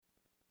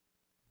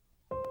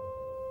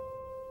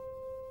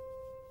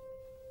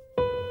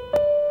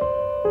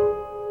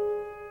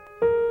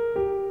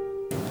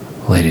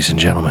Ladies and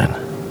gentlemen,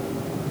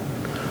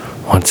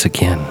 once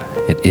again,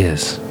 it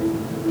is,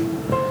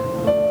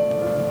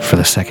 for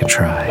the second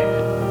try,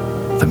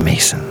 the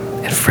Mason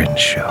and Friends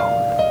Show.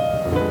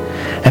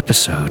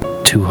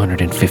 Episode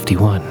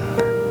 251,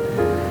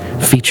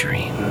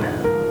 featuring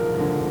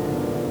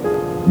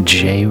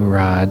J.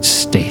 Rod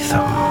Statham.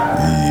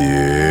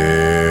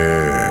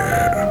 Yeah.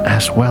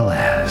 As well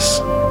as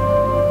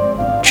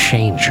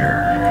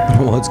Changer.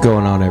 What's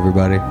going on,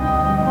 everybody?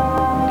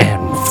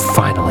 And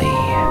finally,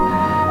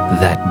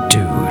 that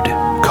dude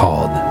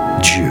called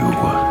Jew.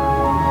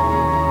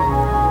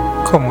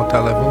 Como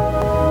tal level?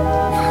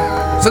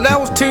 So that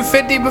was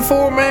 250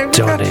 before, man. We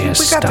got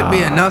to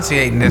be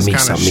enunciating this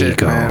kind of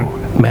shit,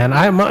 man. Man,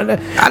 I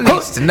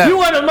need to know. You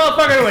want a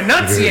motherfucker to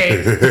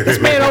enunciate? This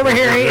man over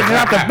here, he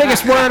dropped the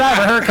biggest word I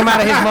ever heard come out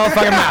of his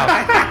motherfucking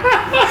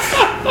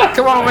mouth.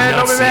 Come on, man.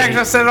 Don't be mad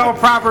because I said it all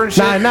proper and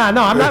shit. No,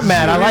 I'm not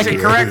mad. I like it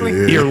correctly.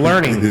 Yeah. You're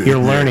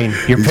learning.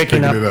 You're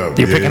picking up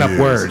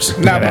words.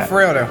 No, but for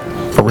real though.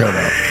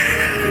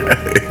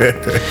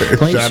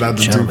 Shout out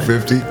to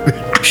 250.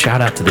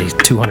 Shout out to the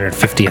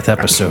 250th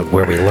episode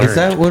where we learned. Is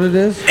that what it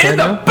is? In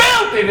the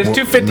building! It's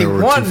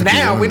 251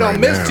 now. We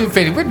don't miss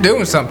 250. We're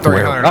doing something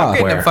 300. I'm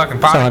getting them fucking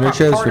party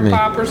shows for me.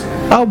 Poppers.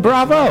 Oh,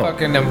 bravo.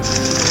 Fucking them.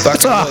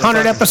 That's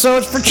 100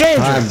 episodes for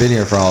Changer. I haven't been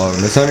here for all of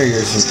them. It's 100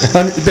 years. It's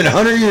been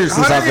 100 years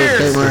since I first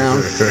came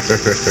around.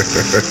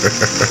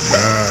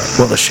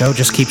 Well, the show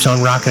just keeps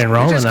on rocking and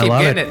rolling. I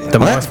love it.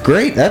 That's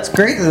great. That's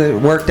great that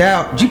it worked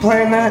out. Did you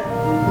plan that?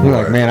 You're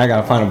like, man, I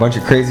gotta find a bunch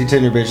of crazy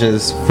Tinder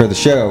bitches for the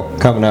show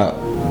coming up. A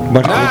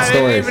bunch of good stories.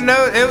 I didn't even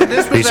know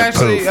this was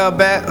actually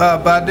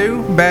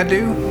Badu.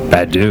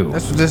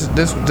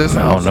 This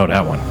I don't know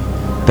that one.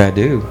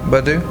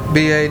 Badu.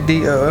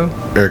 B-A-D-O-O.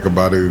 Erykah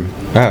Badu.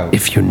 Oh.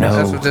 If you know.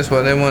 That's what this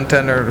was. They want to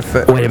tell her to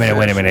fit. Wait a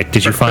minute.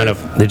 Did you find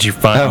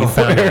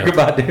Erykah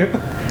Badu?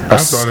 I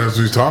thought that's what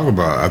he was talking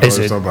about. I thought he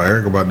was talking about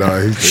Erykah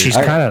Badu. She's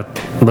kind of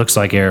looks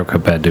like Erykah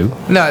Badu.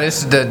 No,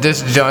 this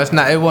is John. It's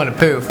not. It wasn't a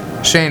poof.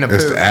 She ain't a poof.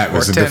 It's the app.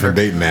 It's a different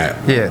dating app.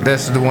 Yeah,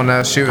 this is the one I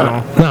was shooting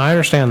on. No, I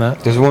understand that.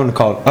 There's one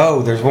called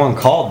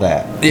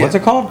that. Yeah. What's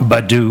it called?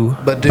 Badu.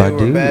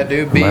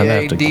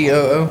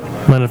 B-A-D-O-O.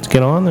 Might have to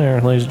get on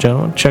there, ladies and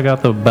gentlemen. Check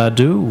out the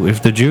Badu.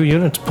 If the Jew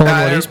unit's pulling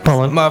what he's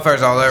pulling.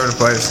 Motherfuckers all over the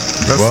place.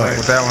 Let's But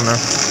with that one though.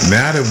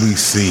 Now that we've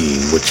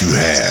seen what you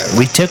have.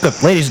 We took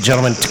up, ladies and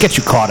gentlemen, to get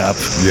you caught up.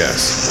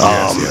 Yes.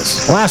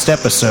 Last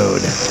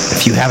episode,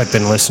 if you haven't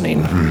been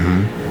listening,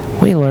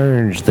 we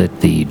learned that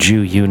the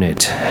Jew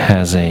unit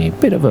has a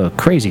bit of a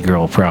crazy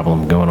girl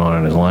problem going on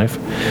in his life.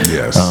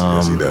 Yes,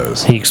 he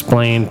does. He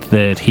explained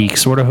that he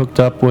sort of hooked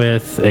up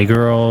with a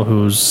girl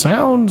who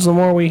sounds, the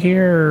more we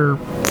hear,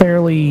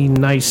 fairly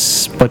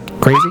nice but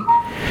crazy.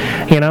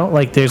 You know,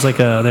 like there's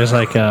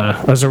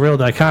a real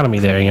dichotomy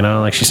there. You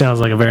know, like she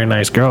sounds like a very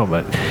nice girl,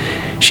 but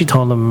she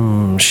told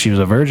him she was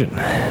a virgin,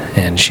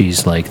 and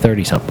she's like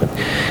 30 something.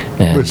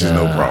 Which is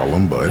no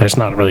problem, but it's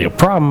not really a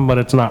problem, but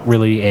it's not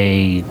really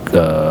a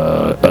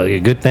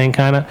good thing,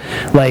 kind of.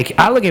 Like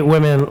I look at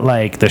women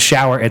like the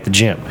shower at the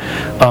gym.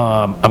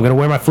 I'm gonna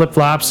wear my flip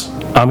flops.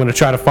 I'm gonna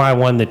try to find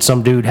one that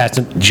some dude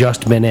hasn't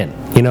just been in.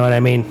 You know what I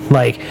mean?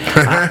 Like,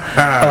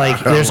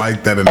 there's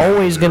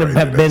always gonna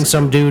have been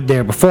some dude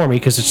there before me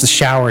because it's the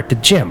shower at the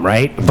gym,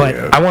 right? But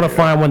I want to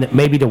find one that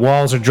maybe the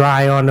walls are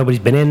dry on, nobody's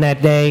been in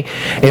that day.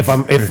 If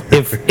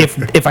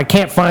I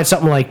can't find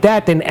something like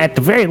that, then at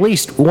the very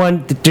least,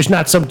 one there's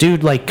not some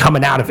dude like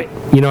coming out of it.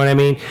 You know what I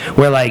mean?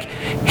 Where like,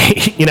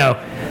 you know.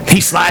 He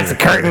slides the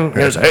curtain and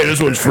goes, hey, this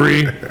one's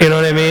free. You know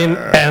what I mean?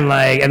 And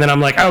then I'm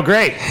like, oh,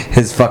 great.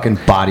 His fucking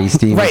body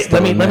steam. Right,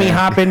 let me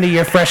hop into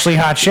your freshly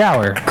hot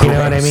shower. You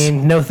know what I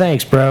mean? No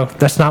thanks, bro.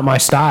 That's not my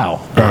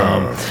style.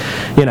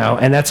 You know,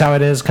 and that's how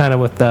it is kind of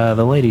with the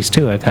ladies,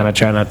 too. I kind of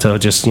try not to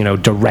just,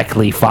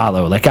 directly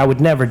follow. Like, I would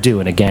never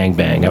do in a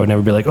gangbang. I would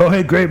never be like, oh,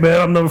 hey, great,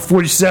 man, I'm number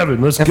 47.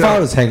 Let's go. If I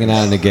was hanging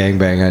out in a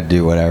gangbang, I'd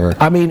do whatever.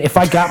 I mean, if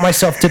I got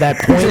myself to that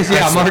point,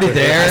 yeah, I'm already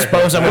there. I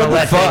suppose I'm going to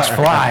let things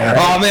fly. Right?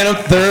 Oh, man,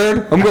 I'm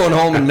third. I'm going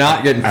home and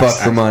not getting fucked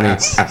for money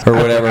or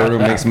whatever who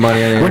makes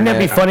money. Wouldn't that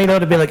be funny though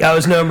to be like, I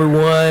was number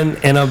 1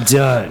 and I'm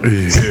done? Yeah,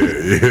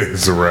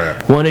 it's a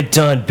wrap. One and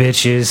done,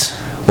 bitches.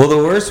 Well, the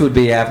worst would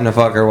be having to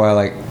fuck her while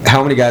like,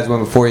 how many guys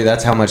went before you?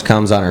 That's how much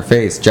comes on her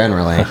face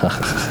generally. And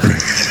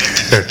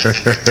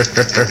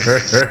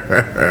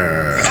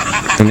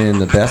in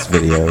the best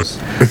videos.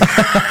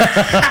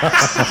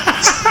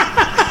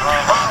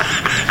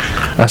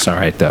 That's all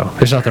right, though.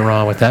 There's nothing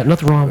wrong with that.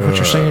 Nothing wrong with what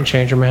you're saying,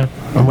 Changer, man.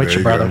 I'm with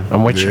you, brother.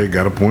 I'm with you. Yeah,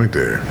 got a point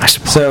there.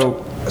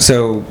 So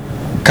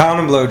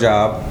condom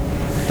blowjob.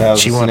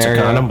 She wants a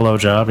condom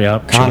blowjob,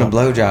 yep. Condom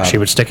blowjob. She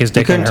would stick his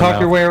dick in her mouth. You couldn't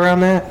talk your way around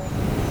that?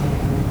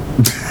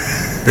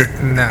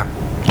 No.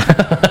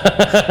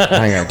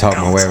 I ain't gotta talk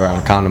my way around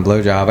a condom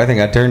blowjob. I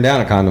think I turned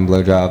down a condom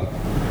blowjob.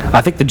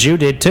 I think the Jew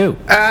did, too.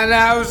 And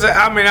I was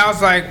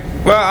like,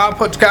 Well, I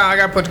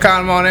gotta put the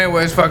condom on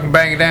anyways. Fucking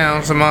bang it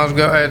down. So might as well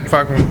go ahead and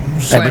fucking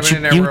slam it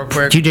in there real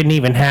quick. You didn't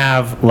even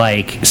have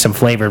like some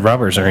flavored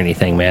rubbers or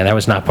anything, man. That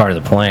was not part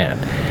of the plan.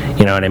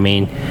 You know what I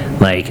mean?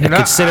 Like a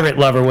considerate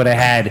lover would have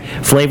had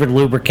flavored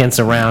lubricants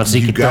around, so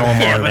you could throw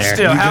them on there.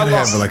 Still, you gotta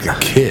have like a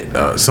kit,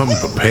 something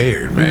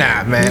prepared, man.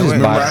 Nah, man.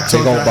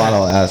 Big old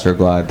bottle of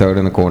Astroglide, throw it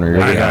in the corner.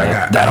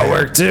 That'll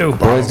work too.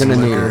 Boy's gonna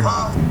need her.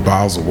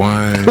 Bottles of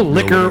wine,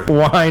 liquor,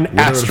 wine,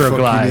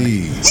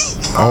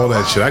 Astroglide. All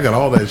that shit. I got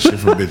all that shit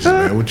for bitches,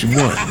 man. What you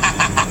want?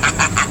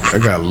 I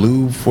got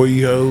lube for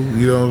you, ho.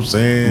 You know what I'm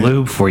saying?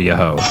 Lube for you,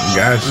 ho.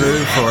 Gotcha.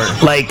 Lube for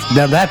it. Like,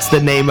 now that's the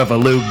name of a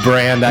lube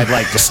brand I'd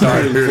like to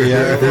start. Lube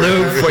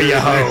for you,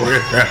 ho.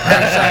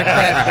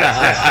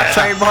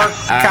 Trademark,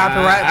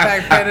 copyright,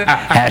 patented.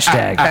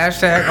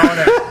 Hashtag all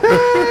that.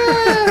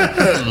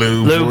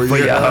 Lube for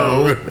you,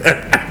 ho.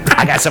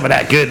 I got some of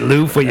that good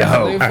lube for you,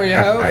 ho. Lube for you,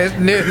 ho. It's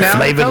new now.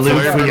 Flavored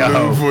lube for you,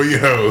 ho. Lube for you,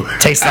 ho.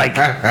 Tastes like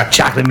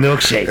chocolate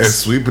milkshakes. And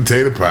sweet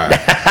potato pie.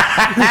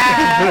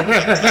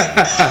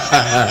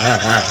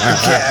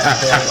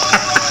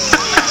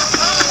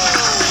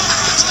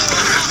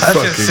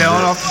 That's just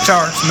selling off the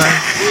charts,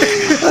 man.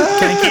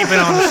 Can't keep it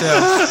on the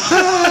shelves.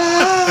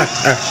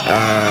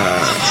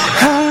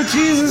 Oh,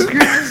 Jesus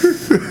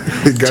Christ.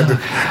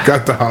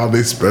 got the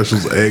holiday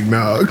specials,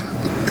 eggnog,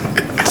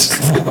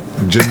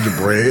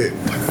 gingerbread.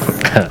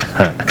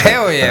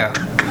 Hell yeah.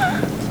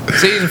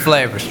 Season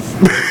flavors.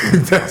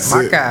 That's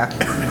My it. guy.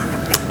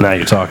 Now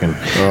you're talking.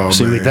 Oh,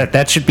 See, man.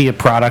 that should be a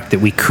product that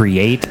we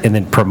create and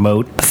then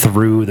promote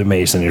through the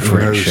Mason and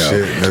Friends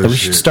show. We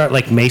should start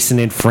like Mason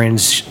and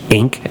Friends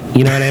Inc.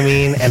 You know what I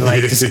mean? And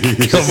like just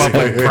come up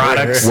with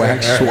products.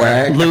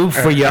 Swag. Lube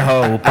for your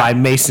hoe by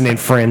Mason and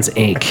Friends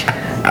Inc.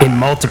 in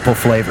multiple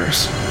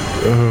flavors.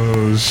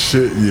 Oh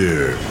shit!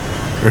 Yeah.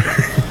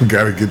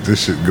 Gotta get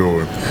this shit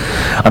going.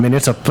 I mean,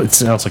 it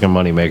sounds like a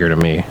moneymaker to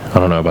me. I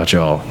don't know about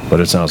y'all, but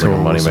it sounds like a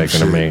moneymaker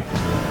to me.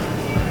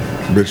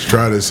 Bitch,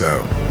 try this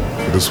out.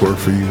 Will this work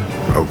for you?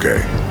 Okay.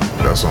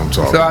 That's what I'm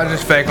talking So about. I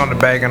just fake on the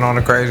bacon on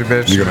the crazy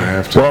bitch. You're gonna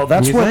have to. Well,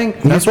 that's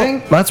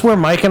where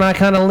Mike and I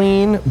kind of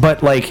lean,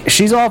 but like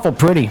she's awful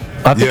pretty.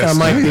 I think I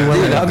might be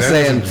willing. Dude, I'm That's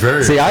saying.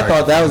 very See, I attractive.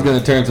 thought that was going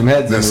to turn some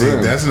heads in the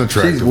room. That's an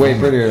attractive. She's way woman.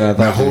 prettier than I Now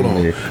thought she hold was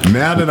on. going to be.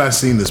 Now that I've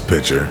seen this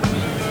picture,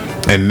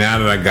 and now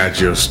that I got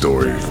your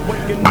story,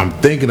 I'm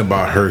thinking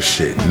about her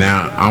shit.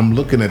 Now I'm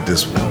looking at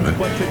this woman.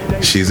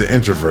 She's an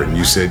introvert, and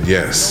you said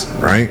yes,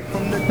 right?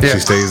 Yeah. She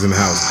stays in the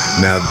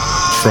house. Now,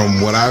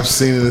 from what I've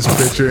seen in this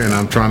picture, and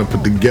I'm trying to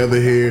put together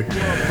here,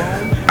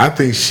 I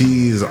think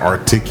she's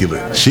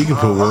articulate. She can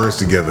put words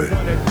together.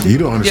 You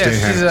don't understand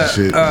half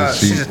the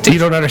shit. You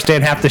don't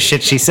understand half the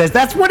shit she says.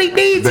 That's what he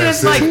needs.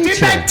 It's like,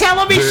 didn't I tell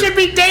him he should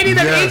be dating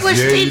an English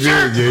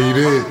teacher? You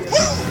did.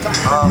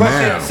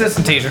 Now,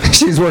 Assistant teacher.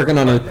 She's working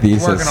on a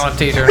thesis. Working on a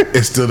teacher.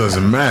 it still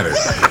doesn't matter.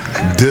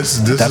 This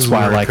That's is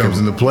why where I like it comes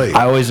him. into play.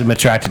 I always am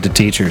attracted to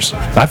teachers.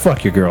 I'd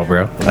fuck your girl,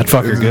 bro. I'd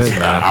fuck her good.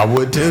 I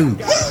would too,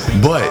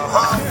 but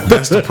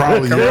that's the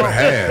problem you're gonna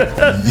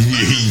have.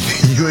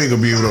 You ain't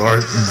gonna be able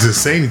to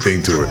say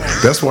anything to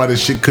her. That's why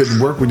this shit couldn't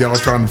work when y'all was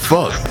trying to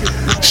fuck.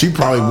 She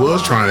probably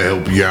was trying to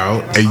help you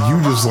out, and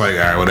you just like, all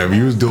right, whatever.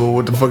 You was doing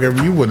what the fuck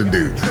ever you want to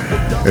do,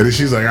 and then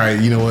she's like, all right,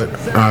 you know what?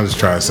 I'll just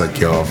try to suck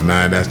you off.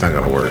 Nah, that's not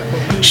gonna work.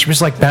 She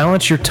was like,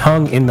 balance your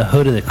tongue in the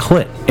hood of the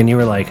clit. And you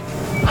were like,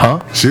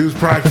 huh? She was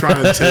probably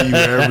trying to tell you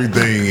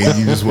everything, and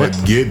you just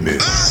wasn't getting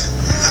it.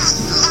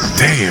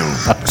 Damn.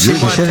 She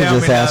should have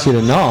just asked you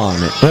to gnaw on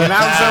it. When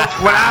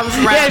I was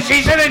Yeah,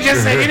 she should have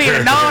just said, you need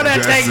to know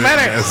that take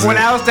better. When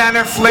I was down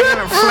there flinging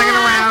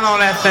around on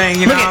that thing,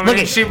 you know what I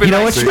mean? She would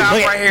like, stop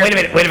right here.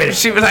 Wait a minute.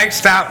 She would like,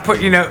 stop,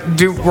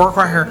 do work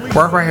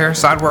right here,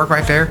 side work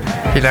right there,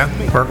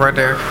 work right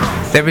there.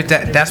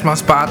 That's my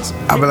spots.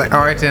 I'll be like,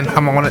 all right then,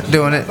 I'm on it,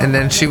 doing it, and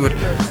then she would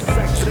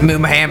move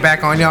my hand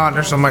back on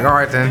yonder, so I'm like, all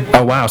right then.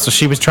 Oh, wow. So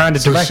she was trying to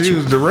direct She you.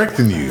 was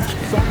directing you.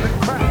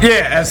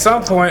 Yeah, at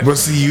some point. But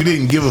see, you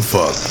didn't give a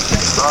fuck.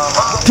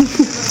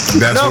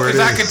 That's No, where it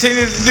because I is.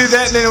 continued to do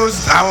that, and then it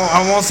was, I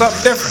want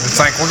something different. It's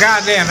like, well,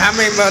 goddamn, how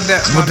many about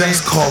that? But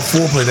that's called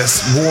foreplay.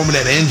 That's warming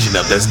that engine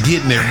up. That's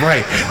getting it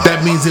right.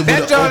 That means it would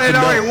That have joint had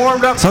opened already up.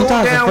 warmed up,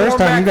 Sometimes cooled down, the first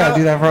warmed time you back gotta up.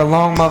 do that for a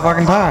long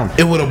motherfucking time.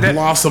 It would have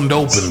blossomed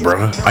open,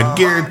 bro. I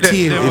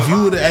guarantee it. If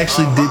you would have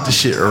actually did the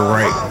shit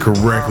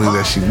correctly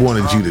that she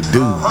wanted you to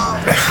do,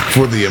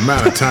 for the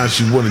amount of time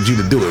she wanted you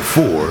to do it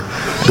for,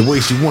 the way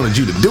she wanted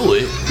you to do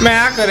it. Man,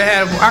 I could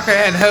have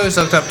had hose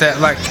hooked up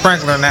that like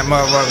sprinkler and that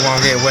motherfucker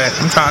won't get wet.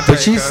 I'm trying to tell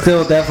But she's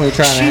still definitely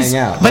trying to hang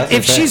out. But That's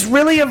if the thing. she's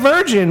really a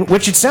virgin,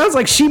 which it sounds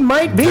like she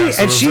might be, That's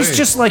and what I'm she's saying.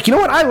 just like, you know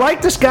what, I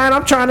like this guy and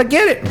I'm trying to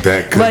get it.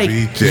 That could like,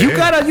 be, you yeah.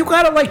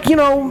 gotta like,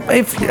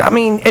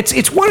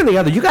 it's one or the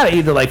other. You gotta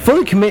either like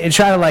fully commit and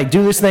try to like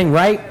do this thing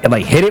right and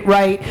like hit it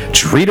right,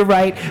 treat her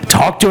right,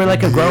 talk to her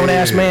like a grown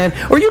ass man,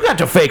 or you got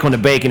to fake on the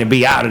bacon and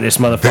be out of this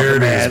There motherfucker, it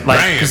man. is. Like,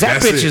 Bam, because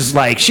that that's bitch it. is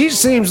like, she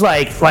seems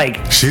like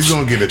She's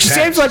gonna get attached. she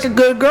seems like a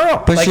good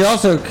girl. But like, she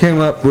also came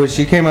up.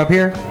 She came up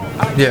here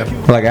Yeah,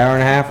 like hour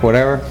and a half,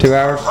 whatever, 2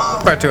 hours.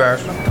 about 2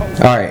 hours.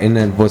 All right, and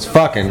then was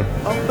fucking,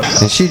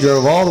 and she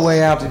drove all the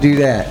way out to do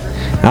that.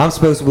 I'm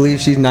supposed to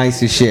believe she's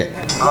nice as shit.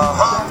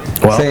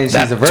 Well, saying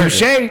she's a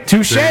virgin.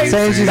 Touche.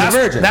 Saying she's a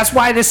virgin. That's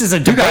why this is a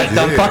You debate. guys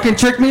done fucking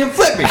trick me and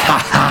flip me.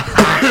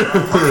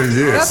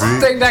 Yeah, That's see? the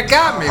thing that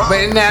got me.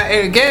 But now,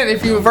 and again,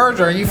 if you a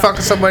virgin, are you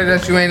fucking somebody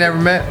that you ain't ever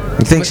met?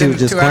 You think she within was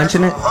just 2 hours?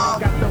 clenching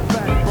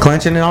it?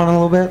 Clenching it on a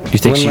little bit? You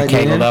think Wouldn't she let you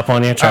kangled in? up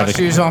on you, trying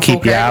She was on to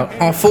keep full you kegel? out?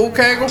 On full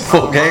kegel?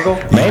 Full kegel?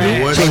 Maybe. You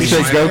know what? She She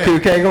said might Goku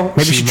have. kegel?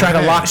 Maybe she tried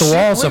to lock the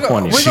walls up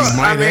on you. She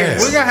might have.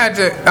 We're gonna have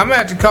to. I'm gonna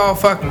have to call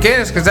fucking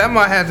Guinness because that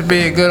might have to be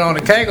a good on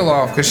the kegel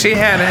off because she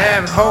had to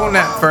have it holding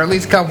that for at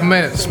least a couple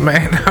minutes,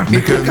 man. I mean,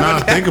 Because now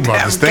think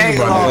about this. Think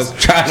about this.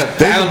 Trying to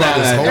Think pound about on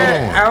this. that. Hold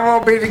Yeah, on. I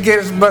won't be the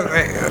Guinness, but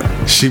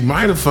She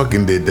might have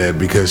fucking did that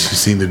because she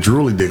seen the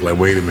drooly dick. Like,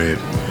 wait a minute.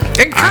 in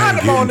I ain't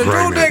condom on the getting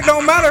drool pregnant. dick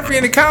don't matter if you're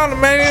in the condom,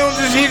 man. You don't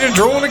just either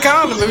drool in the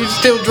condom. If you're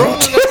still drooling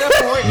at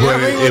that point, you know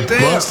But what I mean? it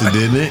busted,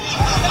 didn't it?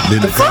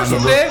 Did The first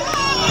one condom- did.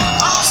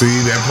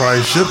 See, that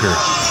probably shook her.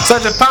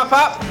 Such a pop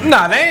pop.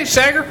 Nah, they ain't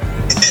shaker.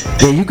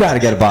 Yeah, you gotta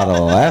get a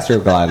bottle of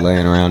Astroglide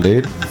laying around,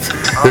 dude.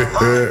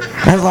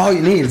 That's all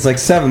you need. It's like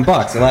 $7.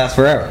 It lasts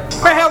forever.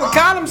 Man, hell, with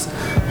condoms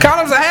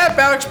I had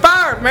about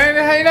expired, man. It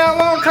ain't that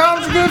long.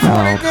 Condoms are good for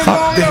Oh, good fuck,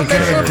 long They enough. They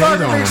got a should date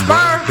fucking on them,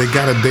 expire. bro. They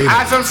got a date on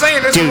That's what I'm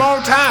saying. It's a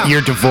long time.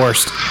 You're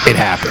divorced. It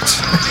happens.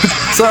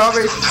 So I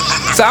mean,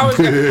 I was looked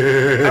at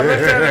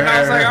it and I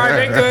was like, all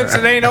right, they good,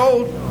 so they ain't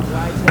old.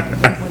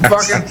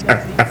 Fucking.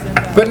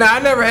 But nah, I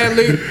never had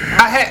lube.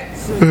 I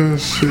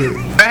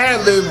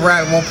had lube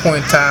around at one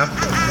point in time.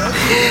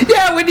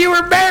 Yeah, when you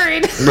were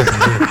married.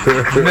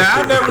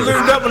 Nah, I never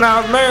lubed up when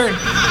I was married.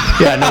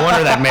 Yeah, no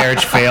wonder that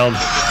marriage failed.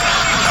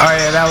 Oh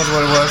yeah, that was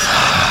what it was.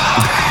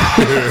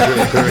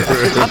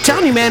 I'm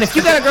telling you, man, if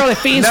you got a girl that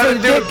fiends for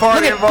Nothing the to do with dick,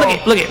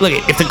 party look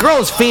at. If the girl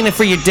is fiending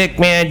for your dick,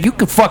 man, you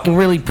could fucking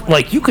really,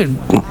 like, you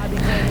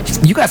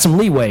got some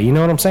leeway, you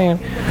know what I'm saying?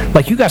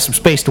 Like, you got some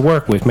space to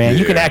work with, man.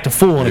 You could Yeah. act a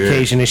fool on Yeah.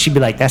 occasion, and she'd be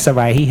like, that's all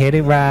right, he hit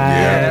it right.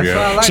 Yeah, That's what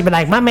I like. She'd be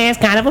like, my man's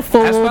kind of a That's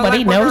fool, what I but he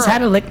like with knows her. how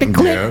to lick the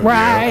click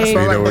right. You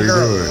what I like know what with you're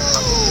girls.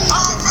 doing.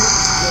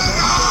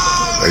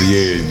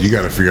 Yeah, you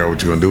got to figure out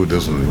what you're gonna do with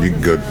this one. You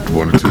can go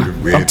one or two.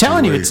 I'm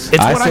telling you, it's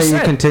what I I say you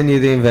said. continue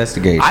the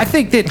investigation. I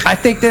think that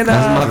That's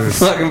my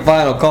fucking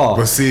final call.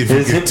 But see,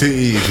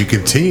 if you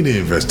continue the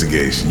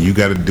investigation, you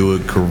got to do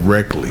it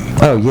correctly.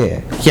 Oh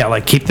yeah. yeah,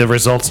 like keep the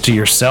results to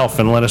yourself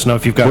and let us know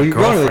if you've got Well, a you're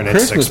going to the girlfriend in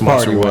Christmas 6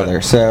 months party or with what.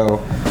 her, so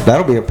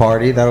that'll be a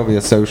party. That'll be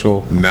a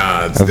social.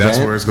 Nah, that's Event?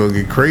 where it's gonna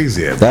get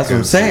crazy at. That's what I'm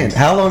because saying.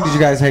 How long did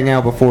you guys hang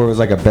out before it was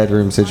like a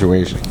bedroom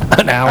situation?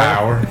 An hour.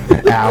 Hour.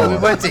 We Hour.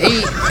 went to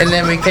eat and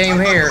then we came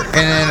here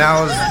and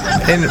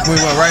then we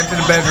went right to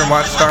the bedroom,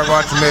 started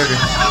watching a movie.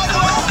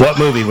 What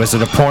movie? Was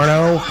it a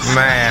porno?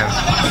 Man,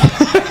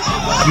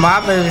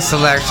 my movie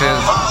selections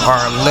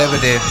are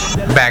limited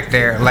back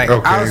there. Like I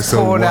Okay, was so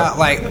pulling what? out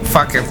like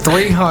fucking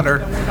 300,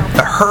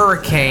 the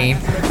Hurricane,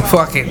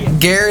 fucking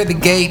Gary the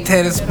Gay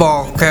tennis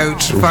ball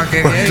coach,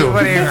 fucking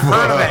anybody ever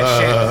heard of that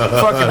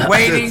shit? Fucking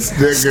waiting, This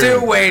nigga.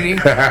 still waiting.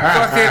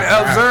 Fucking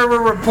Observer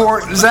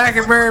Report, Zack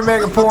and Mary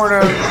Mega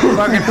Porno,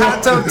 fucking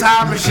Hot Tub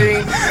Time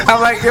Machine.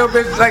 I'm like, yo,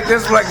 bitch, like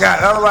this is what I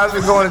got. Otherwise,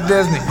 we're going to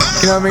Disney.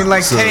 You know what I mean?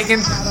 Like Taken,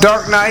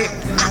 Dark Knight.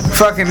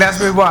 Fucking, that's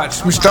what we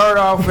watched. We started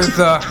off with This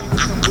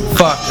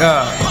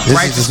is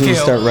Righteous just when you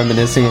Kill. start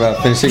reminiscing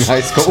about finishing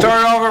high school.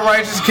 Started off with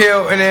Righteous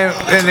Kill, and then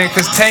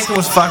because Taken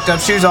was fucked up,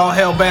 she was all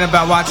hell bent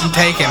about watching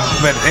Taken,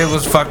 but it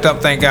was fucked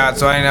up, thank God.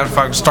 So I didn't have to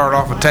fucking start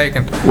off with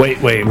Taken. Wait.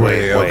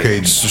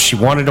 okay. So she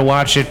wanted to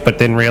watch it, but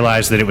then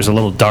realized that it was a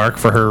little dark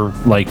for her.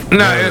 Like, No,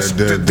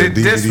 the this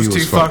DVD was too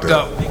was fucked fucked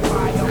up.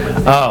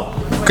 oh,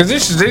 Cause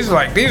these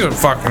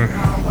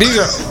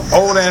are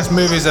old ass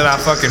movies that I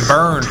fucking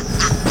burned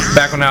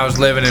back when I was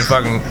living in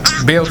fucking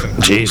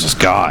Bealton. Jesus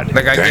God.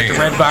 Like I get the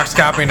Damn. Redbox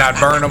copy and I'd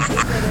burn them,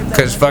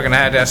 cause fucking I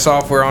had that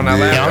software on that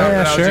Yeah. laptop Oh that yeah,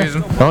 I was sure.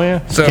 using. Oh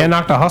yeah. So Can't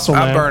knock the hustle,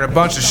 I man. burned a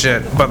bunch of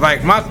shit, but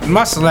like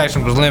my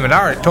selection was limited. I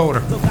already told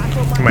her,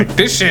 I'm like,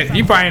 this shit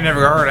you probably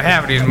never heard of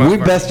half of these We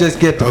motherfuckers. best just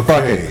get to Okay.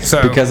 fucking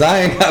So- because I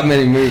ain't got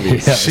many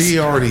movies. She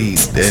already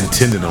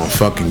intended on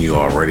fucking you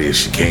already as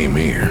she came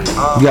here.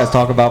 You guys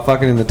talk about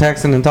fucking in the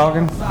texting and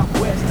talking?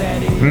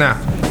 Nah.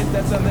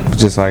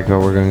 Just like, oh,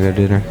 we're gonna go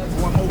dinner.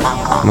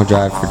 I'm gonna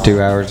drive for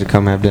 2 hours to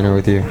come have dinner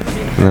with you,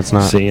 and that's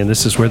not. See, and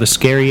this is where the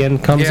scary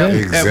end comes Yeah. in.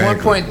 Exactly. At one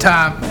point in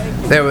time,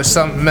 there was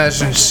some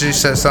message. She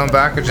said something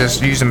about I could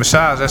just use a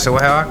massage. I said,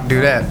 well, hell, I can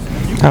do that.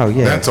 Oh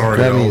yeah, That's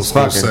already that the old means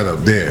school fucking. setup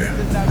there.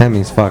 That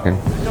means fucking.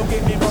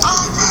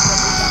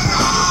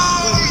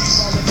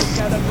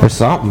 Or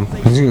something.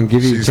 He's gonna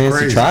give you She's a chance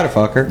crazy. to try to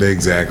fuck her.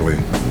 Exactly.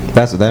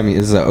 That's what that means.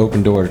 This is an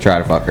open door to try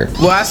to fuck her.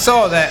 Well, I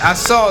saw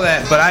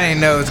that, but I didn't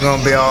know it was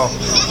gonna be all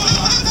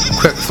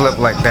quick flip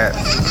like that.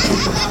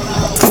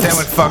 Then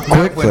when fuck me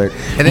Quick up when- flick.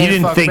 and then You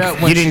didn't fucked me think-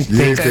 up when you she didn't You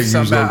didn't said think you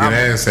was something gonna about,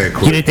 get ass that You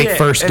quick. didn't think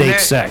first and date then-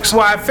 sex.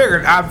 Well, I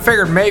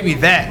figured maybe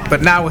that,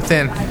 but not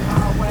within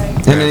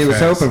And then he was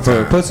fast hoping for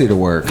a time. pussy to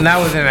work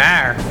not within an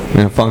hour.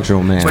 in a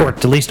functional manner. Or to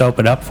at least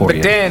open up for But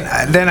you.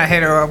 then I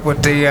hit her up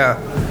with the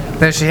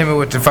then she hit me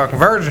with the fucking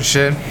virgin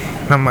shit.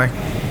 And I'm like,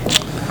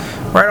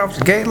 right off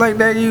the gate like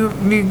that, you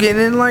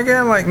getting in like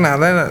that? Like, nah,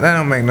 that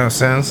don't make no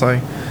sense. Like,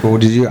 Well,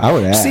 did you? I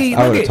would ask. See, I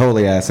would look have at-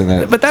 totally asked in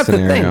that. But that's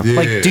scenario. the thing. Yeah.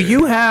 Like, do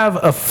you have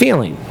a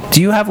feeling?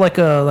 Do you have like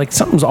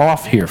something's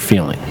off here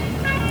feeling?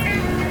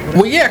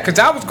 Well, yeah, because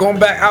I was going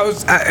back.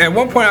 At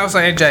one point I was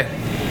like, hey, Jay,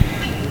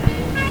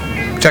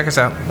 check us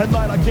out.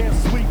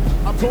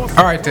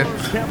 All right, then.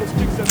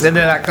 And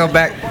then I come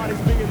back.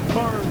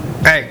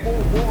 Hey.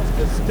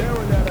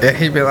 And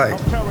he'd be like,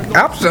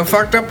 I'm still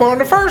fucked up on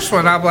the first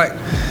one. I'm like, all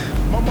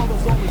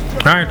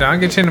right, I'll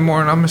get you in the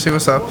morning. I'm going to see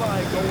what's up.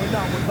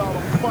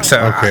 So,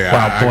 Okay.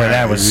 Wow, boy,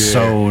 that was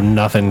so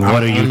nothing.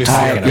 What are let you me see.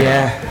 talking about?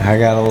 Yeah, I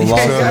got a little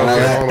lost. So, on okay,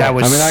 that. hold That on.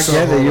 was I mean, I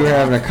get that you were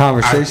having a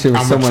conversation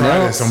with someone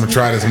else. I'm gonna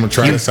try this. I'm gonna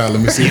try this out. Let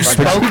me see if I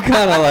But got. you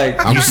kind of like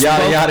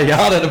yada yada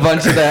yada a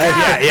bunch of that.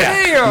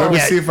 Yeah. Let me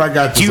Yeah. see if I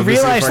got this. Do you Let me see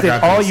if realize I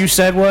that got all this. you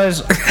said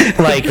was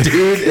like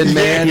Dude and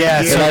man. Yeah,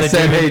 and so I the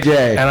said, dude- hey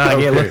Jay. and I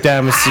get looked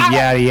down and see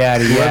yada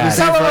yada Let me see yada. if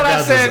Tell her I what I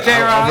got said, this.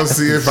 J-Rock. I'm gonna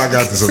see if I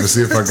got this. I'm gonna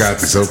see if I got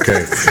this.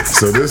 Okay.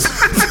 So this. I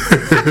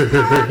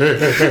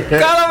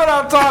know what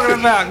I'm talking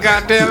about,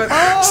 goddammit.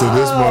 So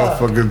this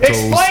motherfucker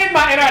told.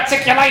 my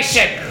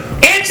inarticulation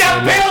in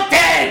the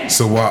building.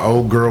 So while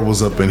old girl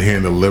was up in here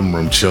in the living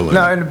room chilling.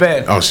 No, in the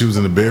bed. Oh, she was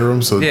in the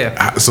bedroom. So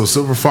Yeah. So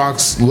Silver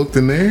Fox looked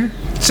in there.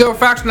 Silver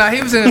Fox, now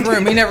he was in his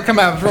room. He never come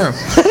out of his room.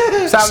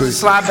 So I would just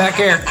slide back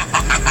here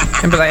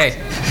and be like,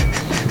 hey.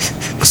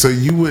 So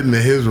you went into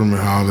his room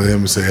and hollered at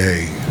him and said,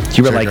 "Hey."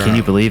 You were check like, her can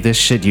you out." believe this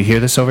shit? Do you hear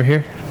this over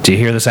here? Do you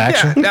hear this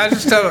action? Yeah, I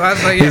just told him. I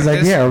was like, yeah, He's like,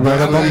 this, yeah, right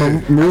up on my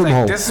room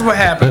hole. this is what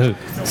happened.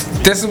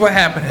 This is what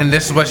happened, and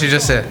this is what she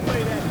just said.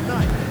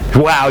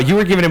 Wow, you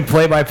were giving him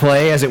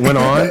play-by-play as it went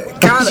on.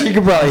 She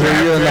could probably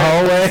hear you in the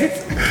hallway.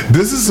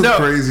 This is some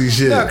crazy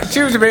shit. No, cause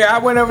she was there. I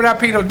went over that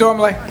Peter door. I'm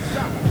like,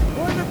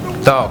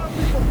 dog.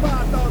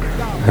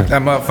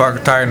 That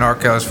motherfucker Titan R.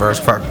 Kelly's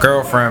first fuck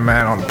girlfriend,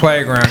 man, on the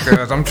playground.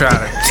 Cause I'm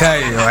trying to tell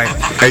you, like,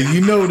 Hey, you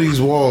know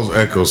these walls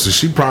echo, so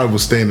she probably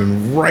was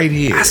standing right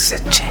here. I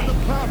said, Jay.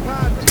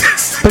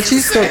 But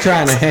she's still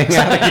trying to hang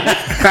out.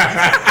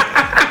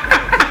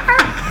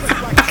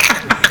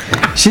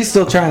 She's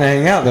still trying to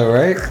hang out though,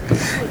 right?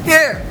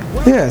 Yeah.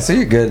 Yeah, so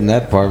you're good in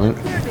that department.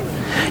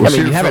 I she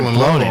mean, you fell haven't in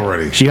love blown it.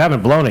 already. You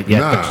haven't blown it yet,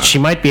 Nah. but she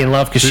might be in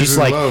love because She's she's in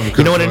like, love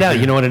you know what it because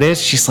is? You know what it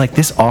is? She's like,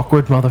 this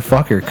awkward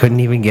motherfucker couldn't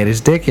even get his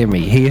dick in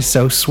me. He is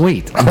so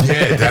sweet.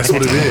 Yeah, that's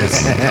what it is.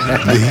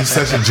 He's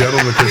such a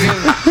gentleman because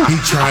he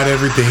tried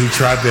everything. He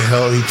tried to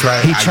help. He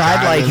tried. He I tried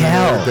got like him and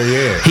hell. everything,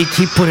 Yeah.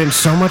 He put in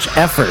so much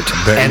effort,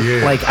 and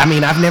yeah. like, I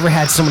mean, I've never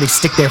had somebody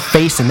stick their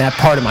face in that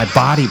part of my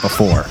body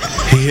before.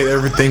 He hit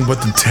everything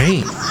but the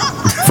taint.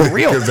 For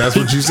real. Because that's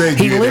what you said.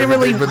 He You hit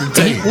literally everything but the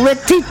taint.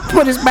 he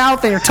put his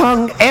mouth and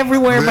tongue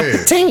everywhere but the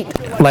Yeah. taint.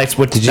 Like,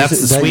 what? Did you That's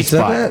say- the that you sweet said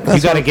spot. that? You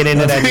That's got to what- get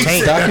into that That's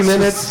taint.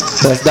 documented.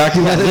 That's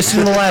documented. Listen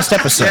to the last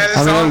episode. Yeah, I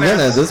mean, on I'm there.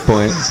 gonna at this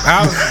point.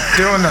 I was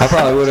doing I the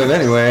probably would have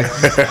anyway.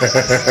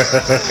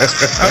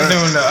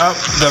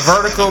 the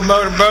vertical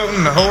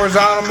motorboating, the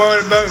horizontal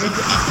motorboating.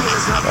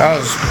 I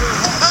was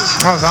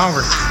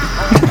hungry.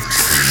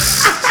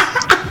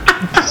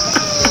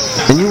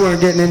 And you weren't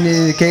getting any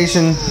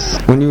indication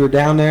when you were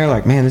down there,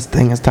 like, man, this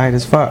thing is tight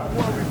as fuck.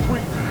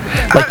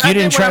 Like, I you did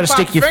didn't when try I to popped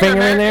stick the your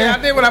finger in Yeah, I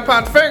there? did when I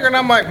popped the finger, and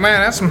I'm like,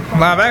 man, that's some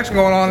live action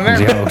going on in there.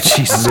 Yo,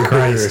 Jesus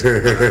Christ.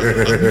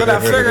 But I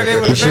figured it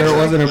You was. sure it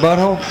wasn't her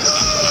butthole?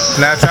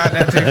 And I tried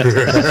that too.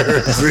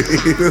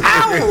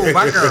 Ow,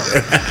 my girl.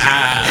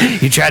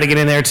 You tried to get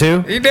in there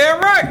too? You damn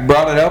right.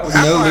 Brought it up with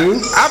no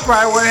lube? I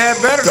probably would have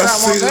had better time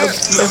on that.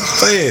 That's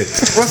saying.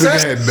 What's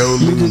that? Had no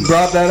You lube. just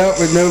brought that up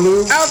with no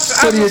lube? I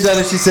What do you done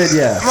if she said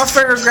yes? My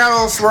fingers got a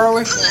little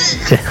swirly.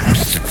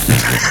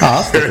 Oh,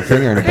 I'll stick a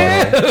finger in her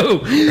butthole.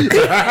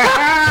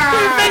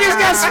 Fingers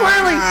got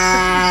swirly.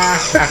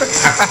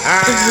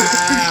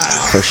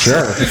 For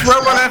sure. Just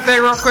rub on that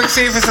thing real quick,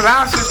 see if it's an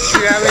option.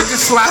 You know what I mean?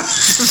 Just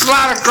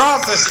slide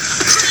across it.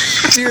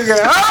 She would go,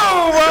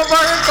 oh,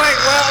 motherfucker. It's like,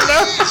 well,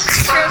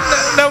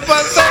 no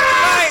fun stuff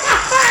tonight.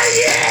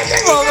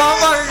 Well,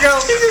 motherfucker go,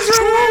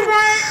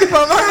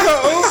 motherfucker go,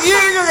 ooh, you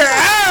ain't gonna go,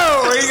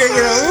 oh, or you gonna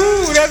go,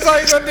 ooh, that's all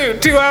you gonna do.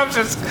 Two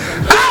options.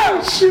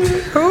 Oh,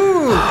 shit. Ooh.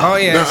 Oh,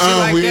 yeah, shit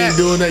like we that. ain't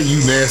doing that, you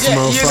nasty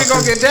Yeah, you either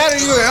gonna motherfucker. get that or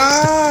you go,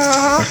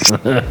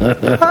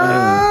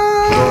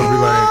 Gonna be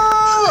like,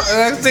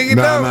 next thing you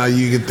know, nah,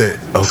 you get that.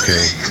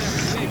 Okay.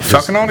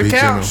 fucking on the Be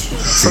couch.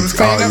 gentle. Some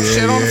cleaning up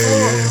shit on the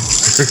floor.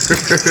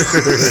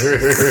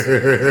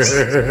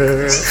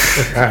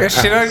 Got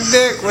shit on your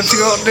dick. What you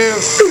gonna do?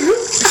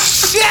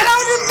 Shit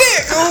on your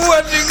dick.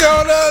 What you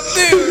gonna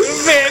do?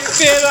 Bitch,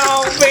 shit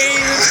on me.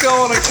 It's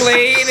gonna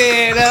clean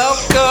it up,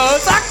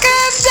 cause I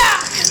can't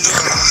die.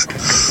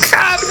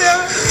 God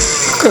damn it.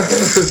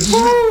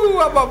 Woo,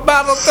 I'm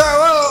about to throw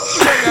up.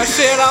 I got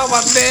shit on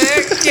my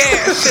dick.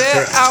 Yeah,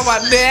 shit on my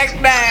dick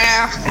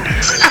now.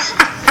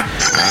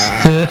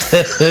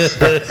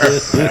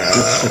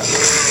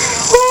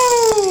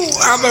 Woo!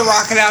 I've been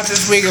rocking out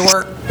this week at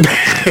work.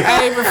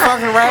 I ain't been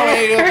fucking around with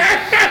any of them.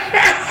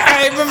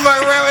 I ain't been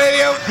fucking around with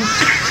any of them.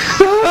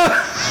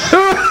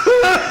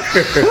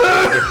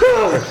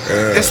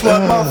 This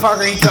one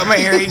motherfucker, he come in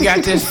here, he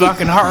got this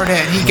fucking hard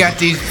hat, he got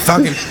these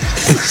fucking,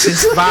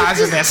 this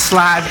visor that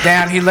slides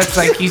down, he looks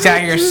like he's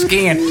out here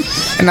skiing.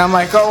 And I'm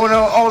like, oh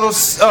no, all those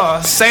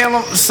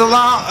slalom.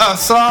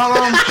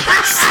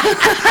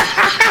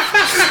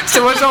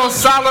 So what's old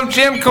Solemn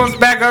Jim comes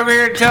back over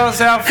here and tells us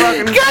how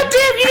fucking,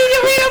 goddamn, you need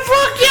to be the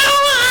fuck you,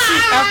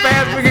 how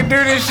fast we can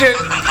do this shit.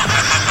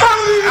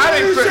 I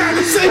didn't trying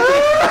to say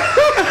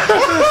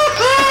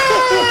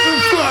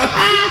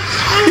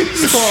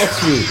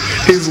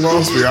He's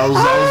lost me. I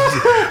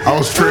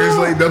was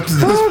translating up to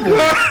this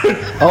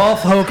point. All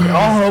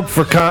hope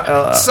for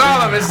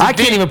Solemn is the I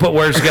can't even put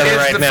words together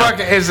right now.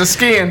 Is the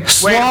skiing.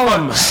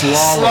 Slalom.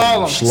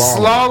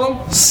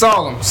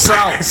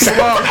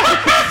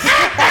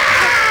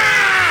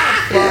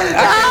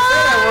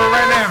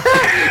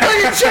 Look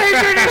at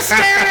Chaser just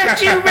staring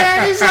at you,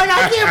 man. He's like,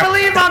 I can't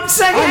believe I'm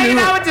hanging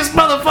out with this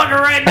motherfucker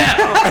right now.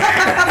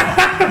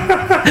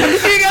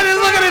 You got this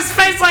look at his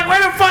face like,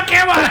 where the fuck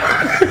am I?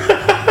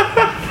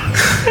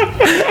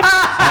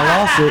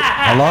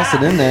 I lost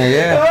it in there,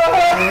 yeah.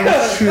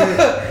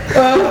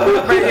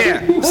 But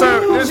yeah,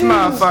 so this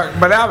motherfucker,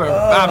 but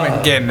I've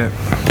been getting it.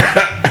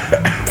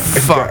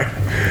 Fuck.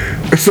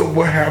 So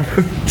what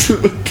happened to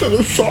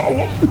the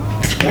Solemn?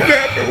 What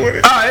happened with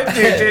it? Oh,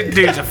 this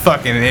dude's a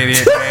fucking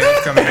idiot, man.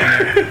 He's coming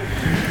in here.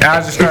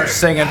 I'll just start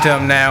singing to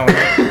him now.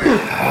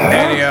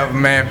 Any of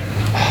them, man.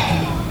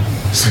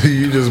 So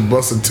you just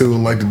bust a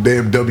tune like the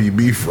damn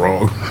WB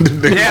frog.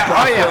 Yeah,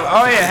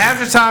 oh yeah. Half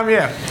the time,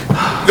 yeah.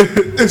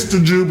 It's the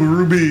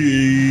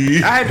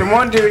Jubilee. I had the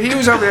one dude, he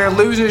was over there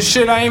losing his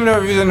shit. I didn't even know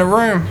if he was in the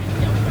room.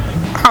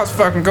 I was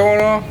fucking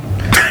going on.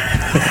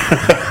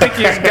 I think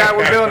he's the guy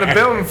we're building a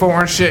building for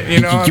and shit, you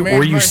know what I mean?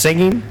 Were you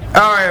singing?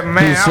 Oh yeah,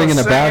 man, You were singing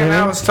about him?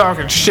 I was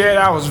talking shit,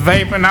 I was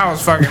vaping, I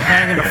was fucking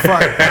hanging the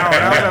fuck out.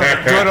 I was having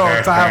a good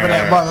old time with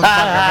that motherfucker,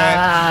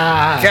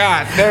 man.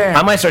 God damn.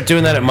 I might start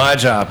doing that at my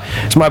job.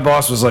 So my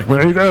boss was like,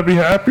 "Man, you gotta be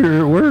happier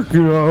at work.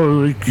 You know,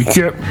 like, you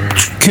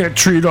can't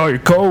treat all your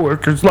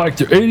coworkers like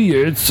they're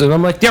idiots." And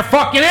I'm like, "They're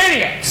fucking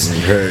idiots."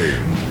 Hey.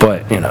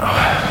 But you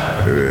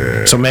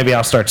know, so maybe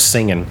I'll start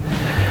singing.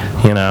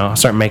 You know, I'll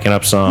start making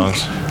up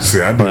songs.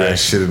 See, I do that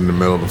shit in the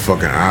middle of the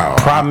fucking aisle.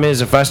 Problem is,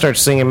 if I start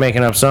singing,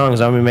 making up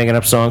songs, I'll be making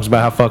up songs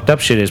about how fucked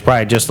up shit is.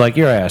 Probably just like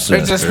your ass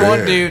There's is. just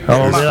one dude.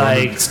 I'll be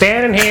like,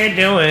 standing here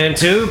doing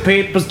two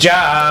people's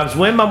jobs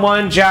when my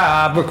one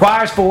job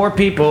requires four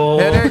people.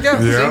 Yeah, there you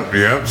go.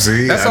 Yep.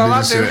 See, That's all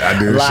I do. I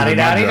do this shit in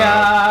my job.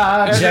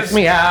 La-di-da-di-da, check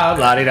me out,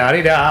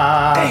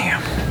 la-di-da-di-da.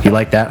 Damn. You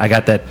like that? I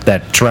got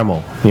that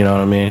tremolo. You know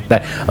what I mean?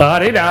 That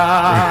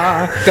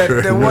la-di-da.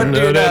 The one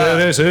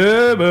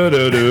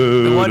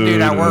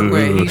dude, I work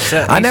with, he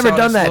said, I never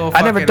done that.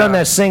 I never done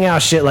that sing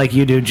out shit like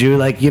you do, Jew.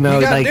 Like, you know,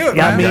 You gotta like do it, I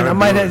man. mean, You I gotta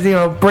might do have, it. you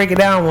know, break it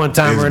down one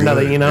time It's or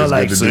another. good. You know, It's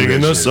like good to do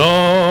singing that a shit.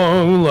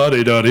 song, la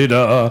di da di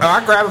da. Oh,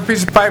 I grab a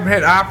piece of pipe and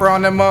hit opera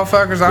on them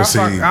motherfuckers.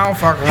 I don't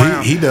fuck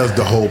around. He does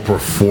the whole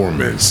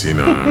performance. You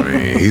know what I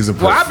mean? He's a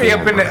Well, performer. I'll be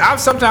up in the.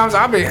 Sometimes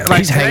I'll be like.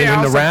 He's hanging today I in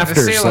the was up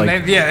rafters, ceiling, like-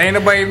 and, yeah, ain't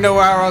nobody even know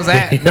where I was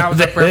at. And I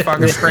was up there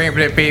fucking screaming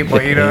at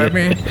people. You know what I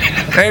mean?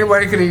 Ain't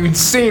nobody could even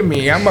see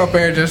me. I'm up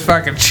there just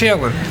fucking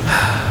chilling,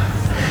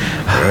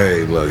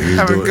 Hey, look, he's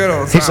having a doing. good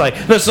old time. He's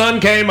like, the sun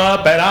came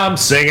up and I'm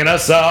singing a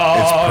It's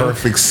song.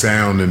 perfect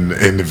sound in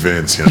the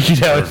vents. You know, You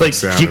know, perfect like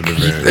sound you in the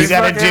vents.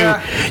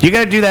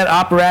 gotta do that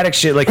operatic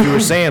shit like you were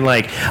saying.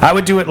 Like I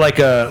would do it like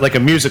a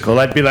musical.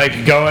 I'd be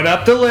like going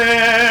up the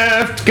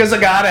lift because I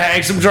gotta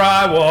hang some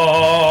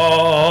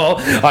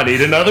drywall. I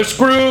need another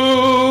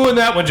screw and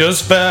that one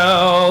just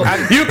fell.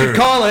 You could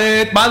call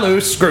it my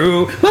loose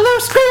screw, my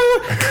loose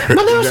screw,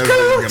 my loose That's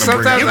screw. gonna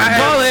Sometimes bring I it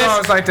Call have it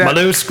songs like that. my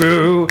loose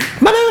screw,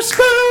 my loose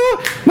screw,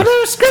 my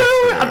loose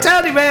screw. I'm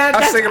telling you, man,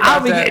 I sing about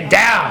I'll be that. getting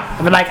down.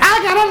 I'll be like,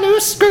 I got a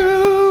loose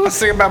screw. I was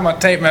thinking about my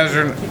tape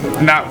measure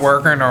not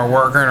working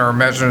or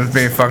measurements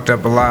being fucked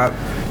up a lot.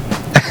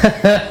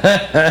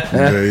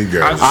 There you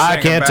go. I just- I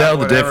Sing can't about tell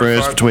the whatever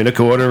difference fuck. between a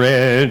quarter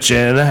inch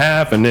and a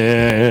half an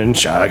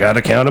inch. I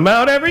gotta count them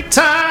out every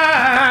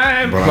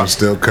time. But I'm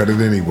still cut it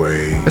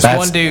anyway. This That's-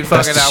 one dude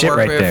that's fucking the I shit work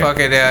right with, there.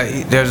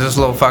 fucking, there's this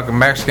little fucking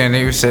Mexican,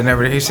 he was sitting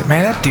over there, he said,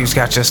 man, that dude's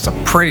got just a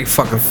pretty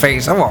fucking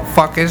face. I want to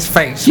fuck his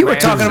face, You were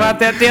man. talking about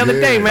that the other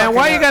day, man.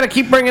 Why you gotta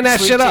keep bringing that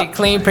Sweet shit Cheek up?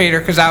 Clean Peter,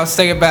 because I was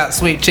thinking about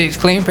Sweet Cheeks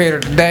Clean Peter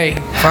today.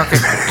 Fucking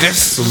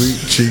just,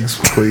 Sweet cheeks,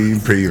 clean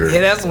Peter. yeah,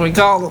 that's what we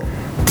call him.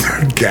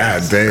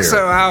 God damn.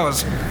 So I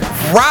was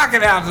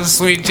rocking out to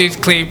Sweet Cheeks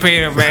Clean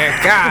Peter, man.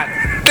 God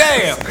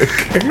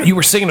damn. You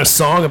were singing a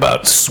song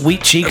about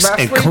sweet cheeks About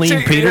and Sweet clean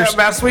Cheeks- Peters. Yeah,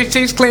 about Sweet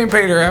Cheeks Clean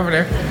Peter over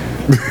there.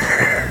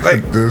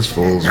 This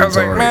fool's I was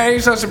like, retarded. man,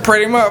 he's such a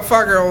pretty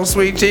motherfucker, old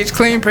Sweet Cheeks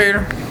Clean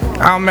Peter.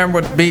 I don't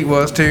remember what the beat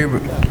was, too,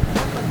 but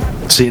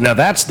See, now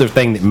that's the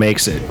thing that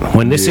makes it.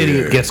 When this Yeah,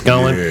 idiot gets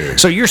going, yeah.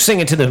 so you're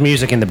singing to the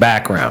music in the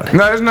background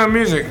no, there's no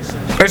music.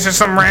 It's just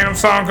some random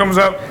song comes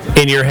up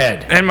in your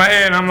head. in my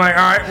head, and I'm like,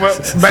 all right, well,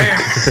 bam.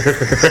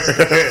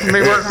 Let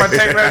me work my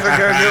tape measure,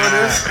 go do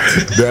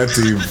this. That's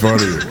even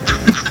funnier.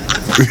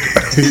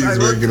 He's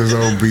making his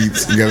own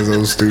beats. He got his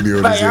own studio.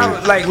 in his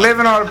head. Like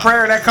living on a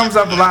prayer, that comes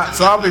up a lot,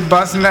 so I'll be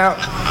busting out.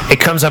 It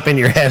comes up in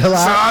your head a So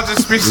lot. I'll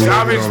just be Living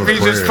on a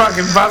just prayer.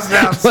 fucking busting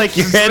out. Like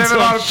your just head's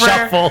living on a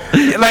prayer.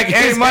 shuffle. Like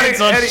Eddie His Money,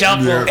 head's on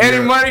shuffle. Yeah. Eddie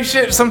Money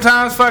shit.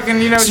 Sometimes fucking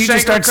So you shake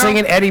just start or come.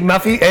 singing Eddie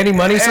Money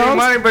Eddie songs?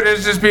 Money, but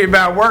it's just be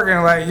about working.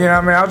 Like what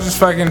I mean, I'll just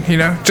fucking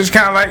just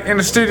kind of like in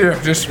the studio,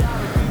 just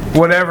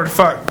whatever the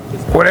fuck,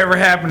 whatever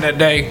happened that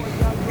day.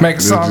 Make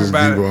a song just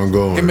about keep it. on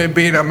going. Give me a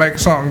beat, I'll make a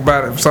song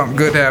about it if something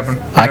good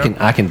happened.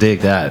 I can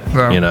dig that.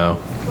 So- You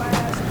know.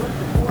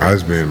 I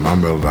just been in my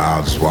middle of the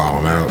house just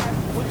wilding out.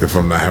 If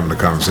I'm not having a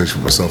conversation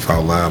with myself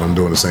out loud, I'm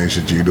doing the same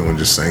shit you doing,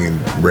 just saying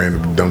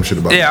random dumb shit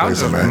about Yeah, the I'm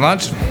place just I'm at.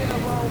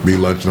 lunching. Be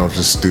lunching off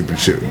just stupid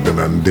shit that I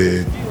done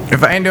did.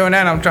 If I ain't doing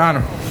that, I'm trying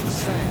to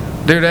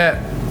do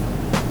that.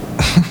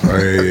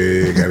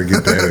 Hey, gotta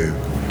get that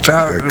in.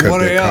 Try Gotta cut one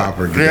that of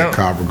copper, get y'all. that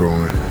copper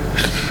going.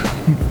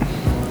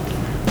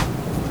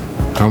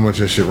 How much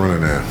that shit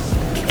running now?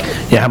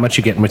 Yeah, how much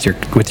you getting with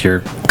your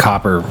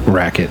copper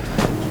racket?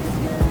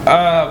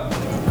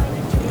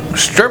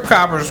 Strip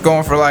copper's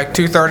going for like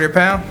 $2.30 a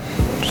pound,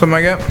 something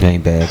like that.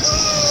 Ain't bad.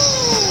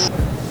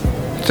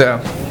 So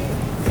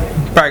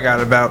probably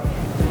got about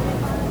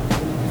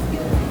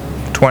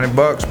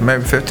 $20,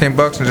 maybe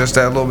 $15, and just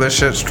that little bit of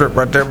shit stripped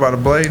right there by the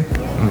blade.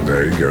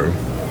 There you go.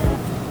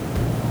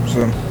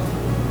 So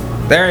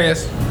there he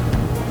is.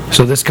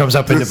 So this comes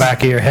up in the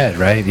back of your head,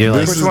 right? You're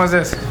like, Which one's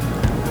this?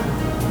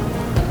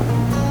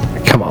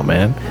 come on,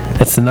 man.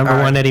 It's the number All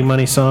right. one Eddie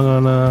Money song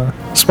on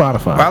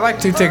Spotify. Well, I like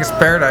 2 Tickets to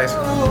Paradise,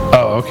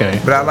 Oh, okay.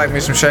 but I like me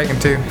some shaking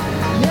too.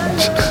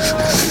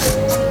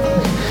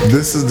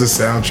 This is the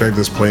soundtrack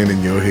that's playing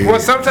in your head. Well,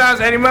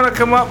 sometimes Eddie Money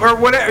come up or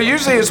whatever.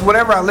 Usually it's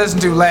whatever I listen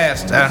to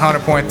last at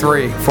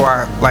 100.3 before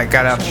I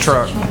got out the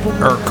truck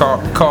or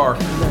car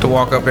to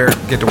walk up there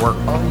and get to work.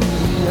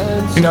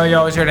 You know, you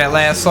always hear that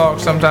last song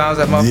sometimes,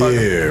 that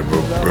motherfucker.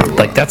 Yeah, but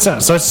Like that's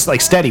not, so it's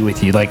like steady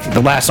with you. Like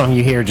the last song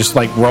you hear just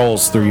like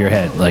rolls through your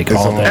head like It's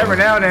all on. day. Every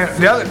now and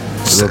then, the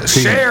other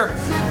Cher.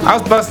 I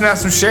was busting out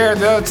some Cher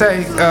the other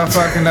day,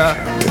 fucking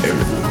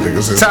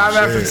time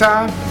after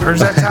time, or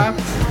is that time?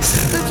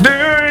 Do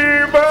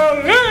you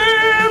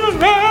believe in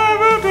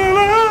love after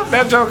love?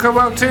 That joke come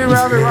up too.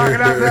 I'll be rocking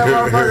out that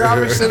motherfucker.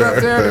 I'll be sitting up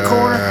there in the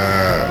corner,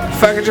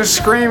 fucking just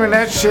screaming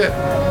that shit.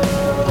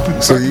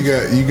 So you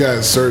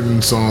got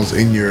certain songs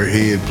in your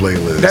head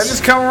playlist. That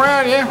just come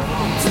around, yeah.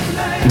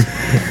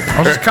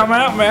 I'll just come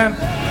out, man.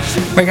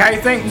 Like how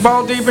you think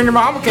Ball Deep in Your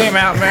Mama came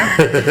out, man?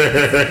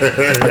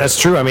 That's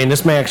true. I mean,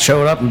 this man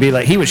showed up and be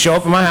like, he would show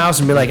up in my house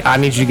and be like, I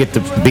need you to get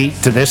the beat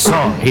to this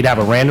song. He'd have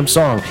a random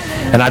song,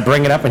 and I'd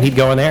bring it up, and he'd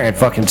go in there and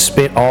fucking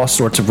spit all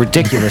sorts of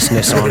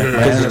ridiculousness on it,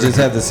 Because you man. just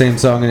have the same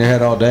song in your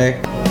head all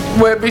day.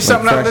 Well, it'd be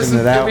something I freshen listen.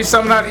 it It'd out. be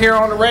something I'd hear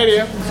on the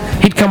radio.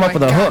 He'd come up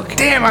with a God hook.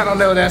 Damn, I don't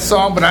know that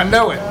song, but I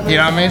know it. You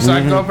know what I mean? So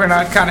I go up here and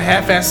I kind of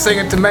half-ass sing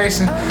it to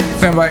Mason.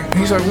 And I'm like,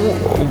 he's like,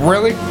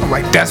 really? I'm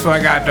like, that's what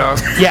I got, dog.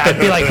 Yeah, I'd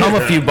be like, hum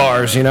a few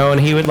bars, you know, and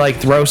he would like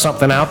throw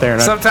something out there,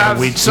 and Sometimes,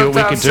 we'd see what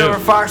we could Silver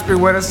do. Fox be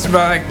with us, but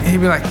like he'd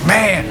be like,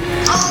 man, he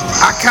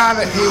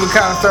would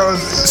kind of throw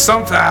his,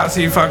 sometimes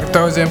he fucking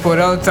throws input,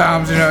 other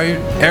times, you know,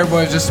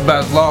 everybody's just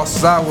about as lost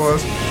as I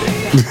was.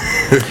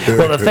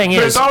 Well, the thing But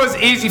is, it's always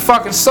an easy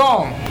fucking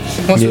song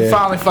once we Yeah.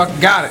 finally fucking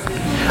got it.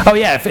 oh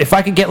yeah, if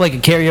I could get like a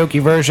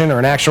karaoke version or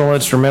an actual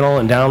instrumental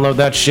and download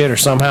that shit or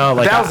somehow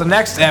like That was the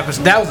next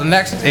episode. That was the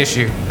next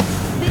issue.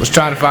 Was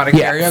trying to find a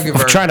yeah, karaoke of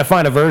version. trying to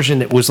find a version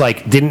that was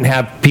like didn't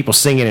have people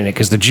singing in it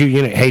because the Jew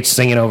unit hates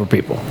singing over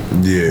people.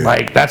 Yeah.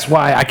 Like that's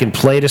why I can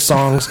play the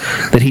songs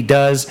that he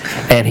does,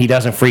 and he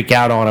doesn't freak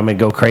out on them and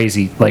go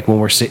crazy like when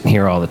we're sitting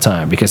here all the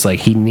time because like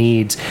he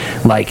needs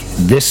like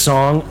this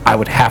song. I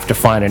would have to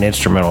find an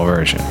instrumental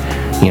version,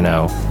 you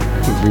know.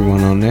 Could be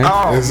one on there.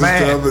 Oh This is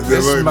man, the other-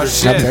 this is my I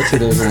shit. bet you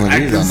there's one of I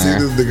these can on see there.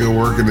 this nigga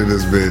working in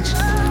this bitch.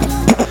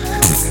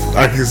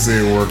 I can see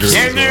it working. in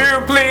Can this you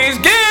please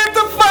get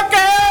the fuck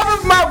out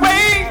of my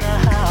way?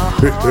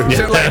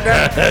 Shit like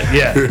that.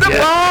 Yeah, The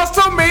boss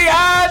told me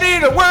I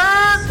need to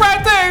work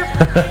right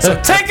there. So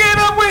take it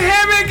up with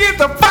him and get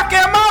the fuck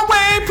out my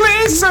way,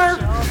 please, sir.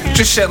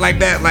 Just shit like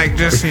that, like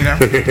just, you know.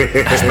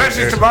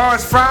 Especially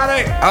tomorrow's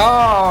Friday.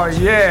 Oh,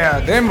 yeah.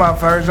 Them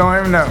motherfuckers don't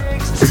even know.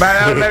 About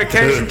out of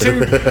medication,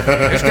 too.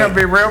 It's going to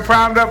be real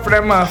primed up for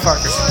them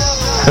motherfuckers.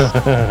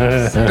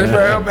 They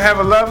better have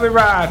a lovely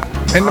ride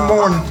in the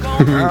morning.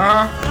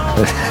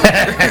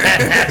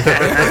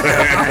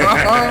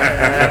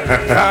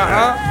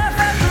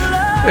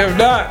 If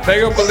not,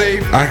 they gonna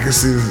believe. I can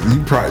see this.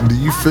 You probably do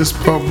you fist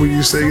pump when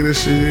you singing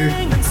this shit here?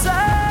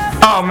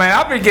 Oh man,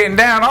 I'll be getting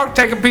down. I'll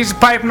take a piece of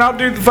pipe and I'll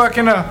do the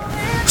fucking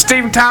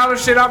Steven Tyler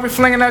shit. I'll be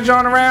flinging that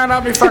joint around.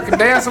 I'll be fucking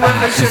dancing with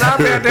that shit. I'll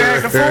be out there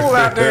acting fool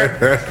out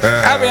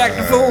there. I'll be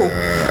acting fool.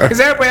 Because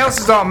everybody else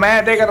is all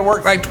mad. They gotta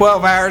work like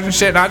 12 hours and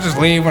shit. And I just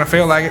leave when I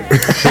feel like it.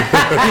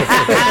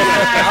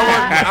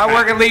 I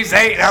work at least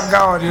 8. I'm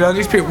gone. You know,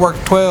 these people work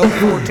 12,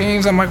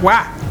 14s. I'm like,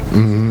 why?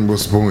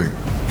 What's the point?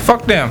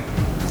 Fuck them.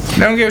 They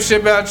don't give a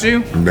shit about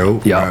you.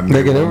 Nope. Yeah. not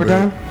They get one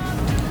overtime? bit.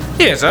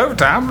 Yeah, it's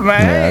overtime. But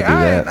man,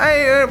 Yeah,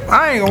 I do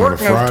I ain't gonna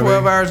work On a no Friday?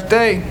 12 hours a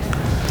day.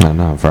 I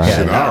know, Friday.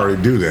 Shit, I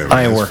already do that. Man.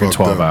 I ain't It's working fucked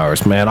 12 up.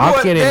 hours, man. I'll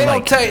What? get They in don't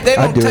like tell they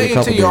I don't do it tell a you until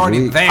couple you're days already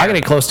a week. there. I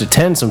get close to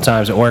 10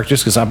 sometimes at work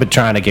just because I've been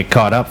trying to get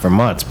caught up for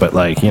months. But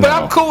like, you But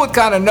know, I'm cool with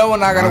kind of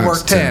knowing I gotta Mine's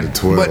work 10 10. to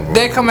 12 But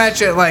they come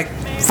at you at like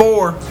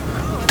 4,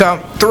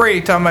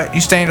 3, talking about you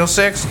staying till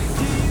 6,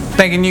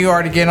 thinking you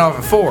already getting off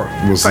at 4.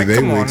 Well, It's see, like, they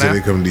come wait on till now. they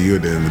come to you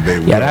at the end of the day.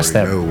 We yeah, that's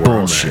that already know where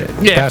bullshit. I'm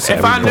at. Yeah, That's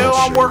if that I know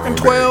I'm bullshit working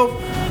all day.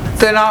 12,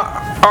 then all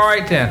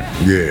right then.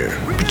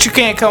 Yeah. But you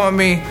can't come at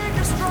me,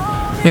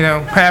 you know,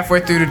 halfway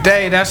through the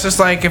day. That's just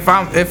like if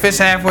it's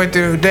halfway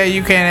through the day,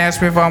 you can't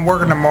ask me if I'm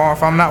working tomorrow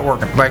if I'm not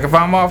working. Like if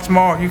I'm off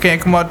tomorrow, you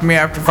can't come up to me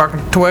after fucking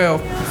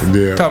 12.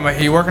 Yeah. Tell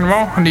me, you working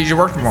tomorrow? I need you to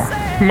work tomorrow.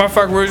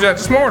 Motherfucker, where was you at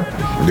this morning?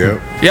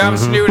 Yep. Yeah, I'm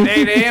listening to you at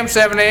 8 a.m.,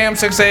 7 a.m.,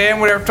 6 a.m.,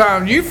 whatever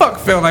time you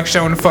fucking feel like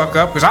showing the fuck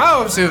up, because I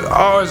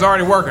always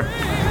already working.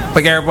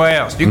 Like everybody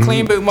else. You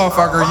clean boot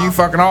motherfucker, you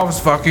fucking office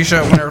fuck, you show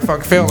up whenever the fuck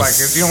you feel like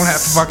it. You don't have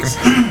to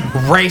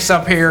fucking race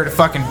up here to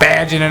fucking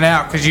badge in and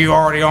out because you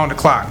already on the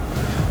clock.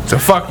 So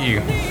fuck you.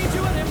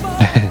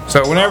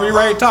 So whenever you're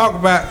ready to talk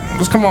about it,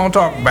 just come on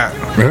talk about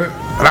it.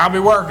 But I'll be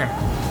working.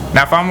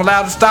 Now if I'm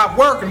allowed to stop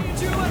working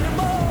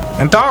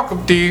and talk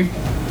to you,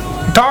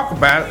 talk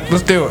about it,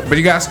 let's do it. But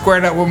you gotta square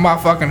it up with my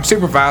fucking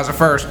supervisor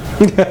first.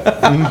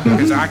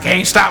 Because I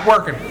can't stop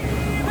working.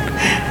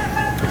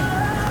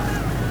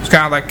 It's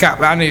kind of like cop.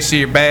 I need to see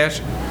your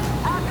badge.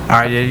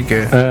 Alright, yeah, you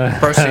good.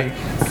 Proceed.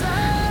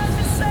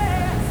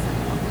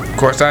 Of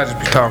course, I just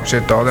be talking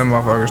shit to all them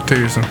motherfuckers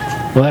too. So.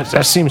 well,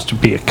 that seems to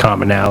be a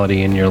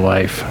commonality in your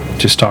life,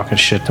 just talking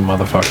shit to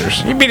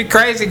motherfuckers. You be the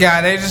crazy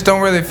guy. They just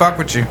don't really fuck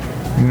with you.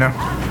 You know.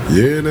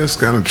 Yeah, that's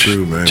kind of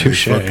true, man. They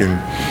Touche. fucking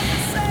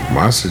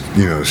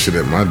shit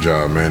at my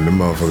job, man. The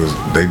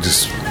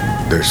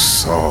motherfuckers, they're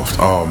soft.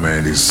 Oh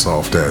man, these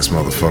soft ass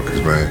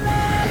motherfuckers,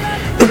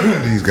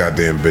 man. These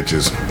goddamn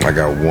bitches. I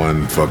got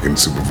one fucking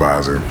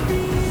supervisor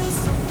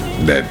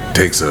that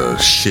takes a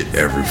shit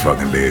every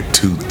fucking day at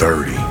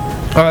 2:30.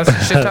 Oh,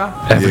 that's shit time.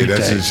 Every Yeah,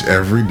 that's day. just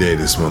every day.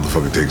 This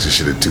motherfucker takes a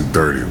shit at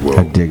 2:30. I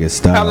Well, dig his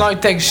How style. long you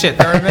take a shit?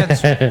 30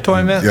 minutes?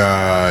 20 minutes?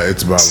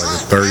 it's about like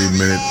a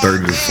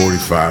 30 to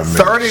 45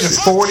 minutes. 30 to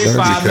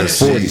 45 minutes.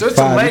 Because shit. So it's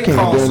a 45, late you can't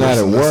call. be doing that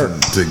at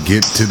work. To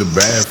get to the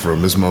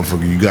bathroom, this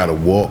motherfucker, you gotta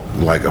walk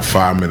like a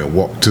 5-minute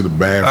walk to the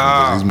bathroom.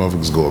 'Cause these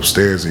motherfuckers go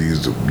upstairs and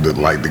use the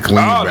clean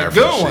Oh, the bathroom.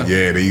 good shit. one.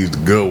 Yeah, they use the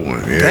good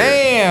one. Yeah.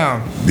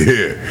 Damn.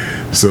 Yeah.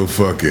 So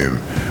fucking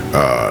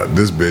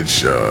this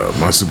bitch,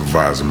 my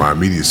supervisor, my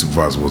immediate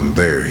supervisor wasn't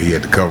there. He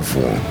had to cover for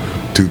him.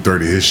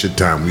 2:30 his shit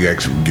time. We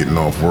actually were getting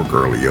off work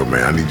early. Yo,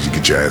 man, I need you to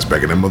get your ass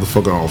back in that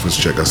motherfucking office.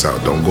 Check us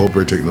out. Don't go up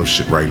there and take no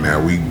shit right now.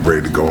 We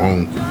ready to go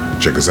home.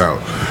 Check us out.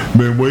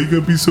 Man, why you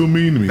gotta be so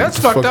mean to me? That's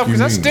What the fucked fuck up you because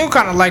that's mean? still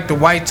kind of like the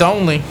whites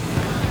only.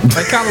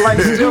 They kind of like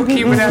still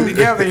keeping them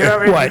together. You know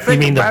what I mean? What, you think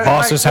mean the about it,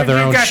 bosses have their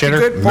you own got shitter?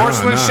 The good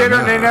porcelain shitter,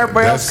 and then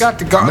everybody else got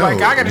the No,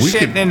 like I got to we shit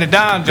could- in the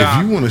Don If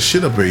John. you want to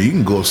shit up here, you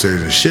can go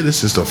upstairs and shit.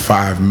 It's just a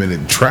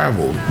 5-minute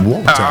travel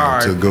walk time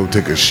alright. to go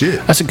take a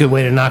shit. That's a good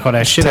way to knock all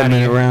that shit out of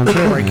 10-minute you. round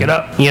trip. Break it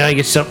up. You know, you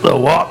get something to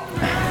walk.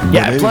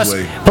 Yeah,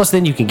 anyway- plus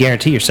then you can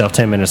guarantee yourself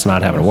 10 minutes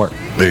not having to work.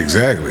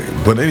 Exactly.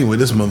 But anyway,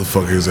 this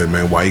motherfucker is like,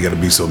 man, why you gotta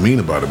be so mean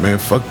about it, man?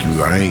 Fuck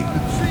you. I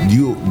ain't.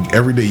 You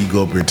every day you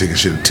go up here and take a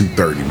shit at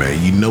 2:30,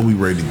 man. You know we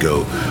ready to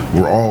go.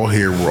 We're all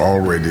here. We're all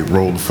ready to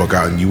roll the fuck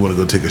out. And you want to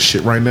go take a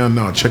shit right now?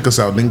 No, check us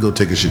out. Then go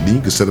take a shit. Then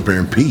you can sit up here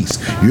in peace.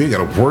 You ain't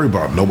gotta worry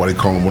about nobody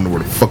calling, wonder where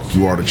the fuck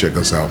you are to check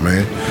us out,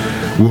 man.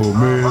 Well,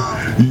 man,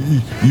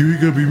 you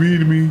ain't gonna be mean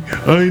to me.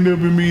 I ain't never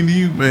been mean to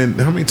you, man.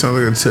 How many times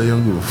I gotta tell you I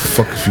don't give a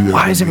fuck if you?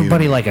 Why ever is been mean to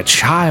everybody me? like a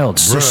child?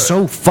 They're Bruh,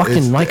 so fucking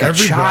it's- like a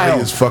everybody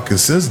child. is fucking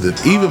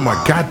sensitive. Even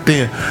my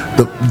goddamn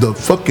the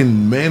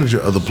fucking manager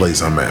of the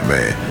place I'm at,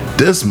 man.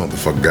 This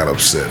motherfucker got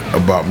upset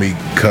about me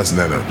cussing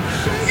at him.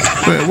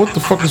 Man, what the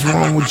fuck is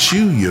wrong with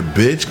you, you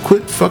bitch?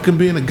 Quit fucking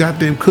being a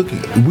goddamn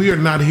cookie. We are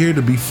not here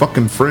to be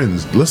fucking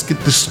friends. Let's get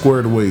this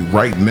squared away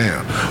right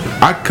now.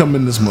 I come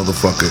in this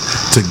motherfucker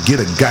to get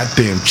a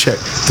goddamn check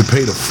to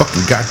pay the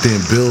fucking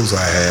goddamn bills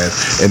I have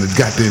and the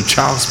goddamn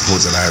child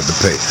support that I have to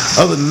pay.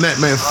 Other than that,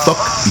 man, fuck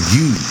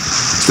you.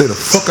 Stay the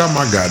fuck out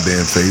my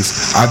goddamn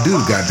face. I do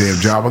the goddamn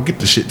job. I get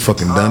the shit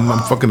fucking done. And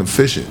I'm fucking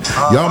efficient.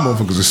 Y'all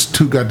motherfuckers are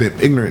too goddamn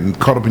ignorant and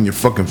caught up in your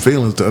fucking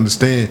feelings to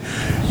understand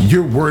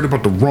you're worried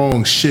about the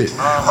wrong shit.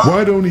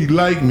 Why don't he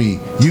like me?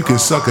 You can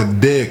suck a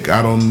dick.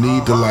 I don't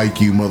need to like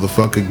you,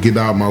 motherfucker. Get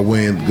out of my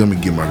way and let me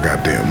get my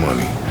goddamn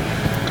money.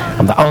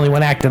 I'm the only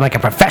one acting like a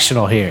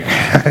professional here.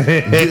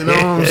 You know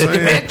what I'm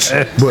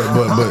saying? but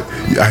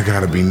I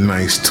gotta be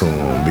nice to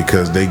them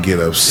because they get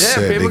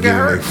upset. people They get get in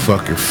their hurt.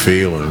 fucking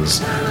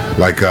feelings.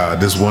 Like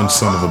this one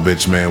son of a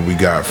bitch, man, we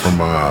got from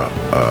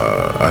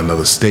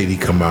another state. He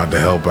come out to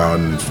help out,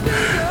 and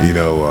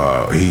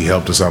he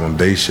helped us out on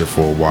day shift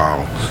for a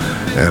while.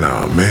 And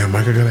man,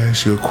 Mike, I gotta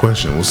ask you a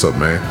question. What's up,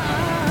 man?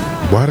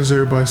 Why does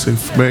everybody say,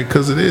 man?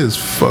 Because it is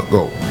fuck.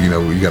 Oh,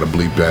 you gotta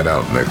bleep that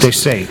out next. They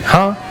say,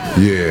 huh?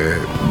 Yeah,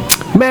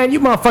 Man, you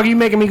motherfucker, you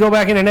making me go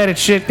back in and edit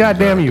shit. God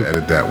damn you.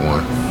 edit that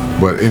one.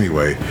 But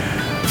anyway,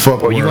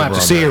 Fuck. Or you gonna have to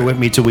wherever see I'm her at. with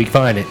me till we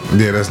find it.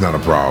 Yeah, that's not a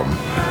problem.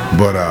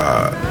 But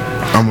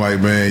I'm like,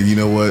 man, you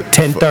know what?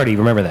 10:30.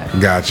 Remember that.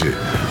 Gotcha.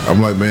 I'm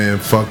like, man,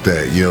 fuck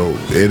that.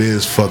 It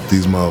is fuck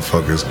these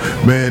motherfuckers.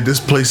 Man, this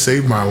place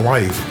saved my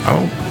life.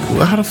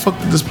 How the fuck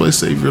did this place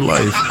save your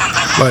life?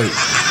 Like,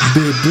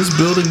 did this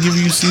building give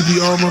you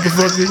CPR,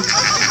 motherfucker?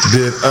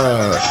 Did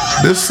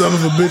this son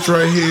of a bitch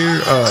right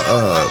here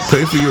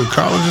pay for your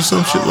college or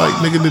some shit? Like,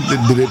 nigga,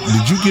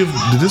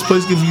 did this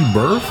place give you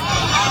birth?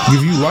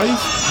 Give you life?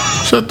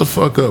 Shut the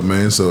fuck up,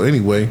 man. So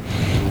anyway,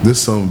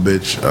 this son of a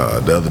bitch,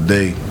 the other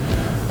day,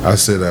 I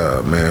said,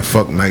 man,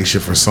 fuck night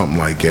shift or something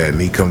like that.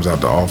 And he comes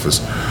out the office.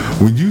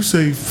 When you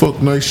say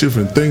fuck night shift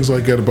and things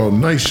like that about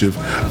night shift,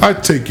 I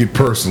take it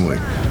personally.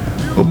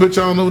 Well, bitch,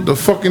 I don't know what to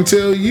fucking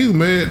tell you,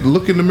 man.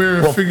 Look in the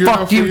mirror and figure it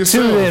out for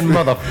yourself. Fuck you too then,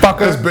 motherfucker.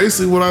 That's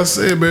basically what I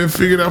said, man.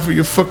 Figure it out for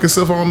your fucking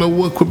self. I don't know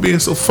what. Quit being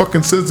so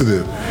fucking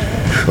sensitive.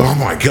 Oh,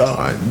 my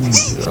God.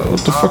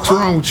 What the fuck's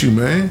wrong with you,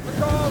 man?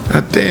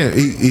 God damn.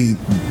 He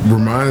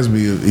reminds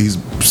me of, he's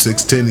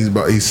 6'10",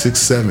 he's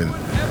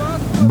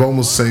 6'7".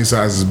 Almost the same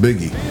size as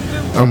Biggie.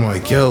 I'm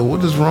like, yo,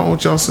 what is wrong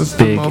with y'all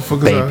sensitive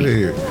motherfuckers out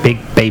here? Big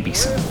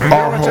babies.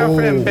 Our whole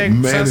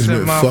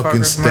management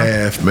fucking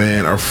staff,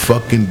 man, are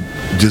fucking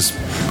just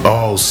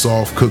all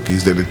soft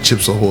cookies. They're the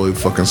Chips Ahoy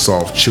fucking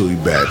soft chewy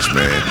batch,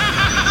 man.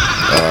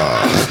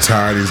 I'm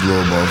tired of these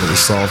little motherfucking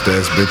soft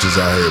ass bitches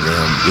out here,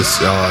 man.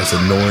 It's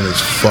annoying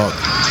as fuck.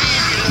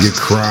 You're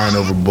crying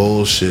over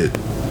bullshit.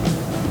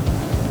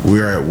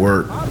 We're at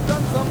work.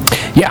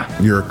 Yeah.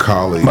 You're a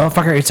colleague.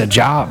 Motherfucker, it's a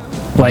job.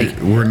 Like,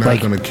 we're not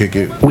gonna kick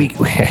it.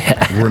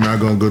 We're not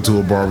gonna go to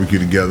a barbecue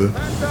together.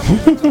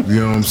 You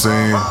know what I'm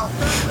saying?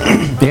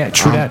 Yeah,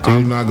 true that, dude.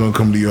 I'm not gonna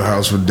come to your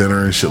house for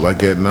dinner and shit like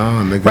that.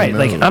 Nah, nigga. Right, no.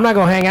 like I'm not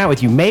gonna hang out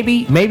with you.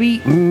 Maybe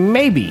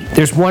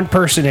there's one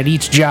person at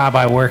each job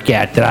I work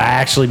at that I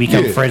actually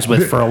become friends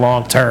with for a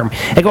long term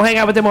and go hang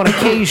out with them on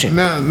occasion.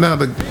 Now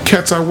the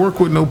cats I work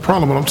with, no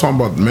problem. But I'm talking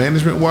about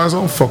management wise, I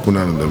don't fuck with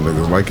none of them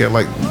niggas like that.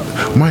 Like,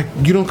 Mike,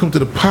 you don't come to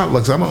the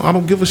potlucks. I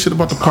don't give a shit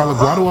about the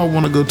potluck. Why do I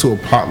want to go to a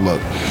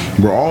potluck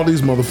where all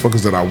these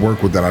motherfuckers that I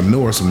work with that I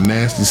know are some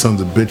nasty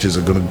sons of bitches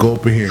are gonna go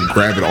up in here and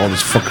grab it all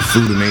this fucking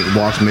food and ain't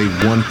washing they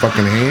one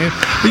fucking hand?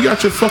 You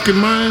got your fucking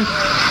mind?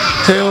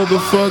 Hell the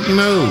fuck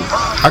no.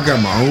 I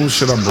got my own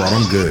shit I brought.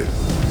 I'm good.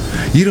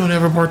 You don't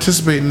ever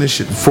participate in this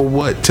shit. For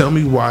what? Tell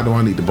me, why do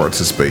I need to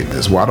participate in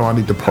this? Why do I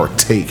need to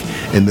partake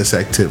in this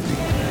activity?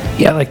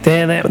 Yeah, like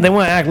they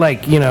want to act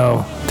like,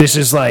 this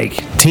is like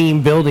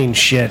team building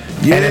shit.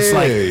 Yeah, and it's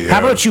like, how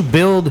about you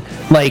build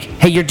like,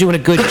 hey, you're doing a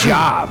good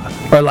job,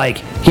 or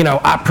like,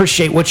 I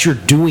appreciate what you're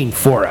doing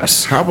for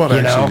us. How about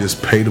actually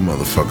just pay the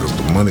motherfuckers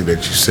the money that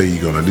you say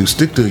you're gonna do?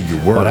 Stick to your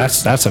word. Well,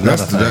 that's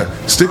another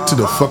thing. Stick to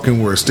the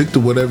fucking word. Stick to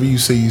whatever you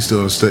say you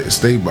still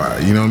stay by.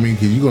 You know what I mean?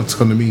 Because you gonna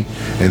come to me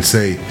and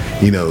say,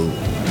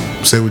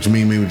 say what you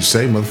mean what you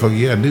say, motherfucker.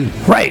 Yeah, I do.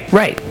 Right.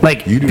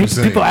 Like You do the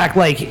same. people act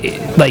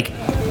like.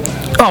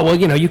 Oh, well,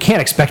 you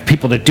can't expect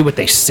people to do what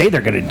they say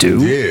they're going to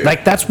do. Yeah.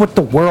 Like, that's what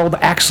the world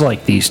acts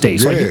like these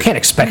days. Like, you can't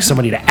expect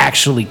somebody to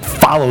actually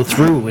follow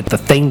through with the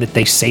thing that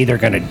they say they're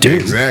going to do.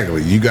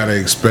 Exactly. You got to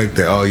expect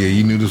that, oh, yeah,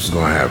 you knew this was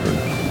going to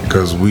happen.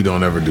 Because we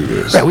don't ever do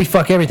this. Right, we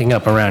fuck everything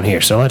up around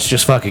here, so let's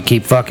just fucking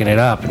keep fucking it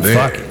up and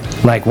fuck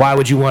it. Like, why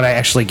would you want to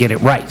actually get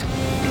it right?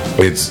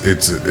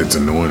 It's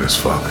annoying as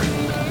fuck.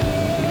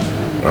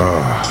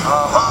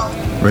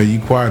 Man, you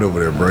quiet over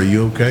there, bro.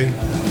 You okay?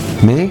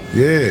 Me?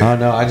 Yeah. Oh,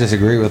 no, I just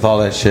agree with all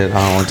that shit. I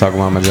don't want to talk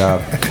about my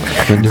job.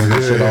 I've been doing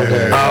this shit all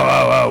day.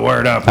 Oh,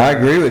 word up. I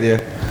agree with you.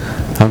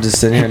 I'm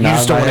just sitting here You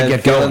just nodding don't my wanna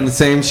head, get going. feeling the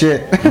same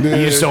shit.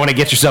 You just don't want to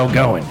get yourself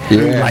going.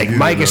 Yeah. Like, Yeah,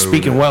 Mike is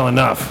speaking well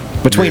enough.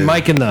 Between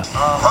Mike and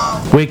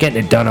we're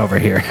getting it done over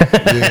here.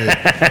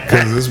 Yeah,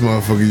 because this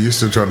motherfucker, you're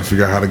still trying to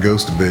figure out how to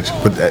ghost a bitch.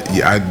 But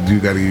I do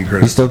got to give you You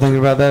credit. still thinking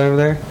about that over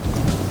there?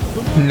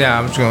 No,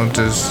 I'm just going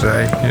to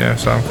say,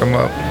 something come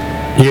up.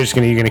 You're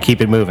gonna keep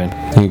it moving.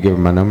 Can you give her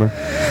my number?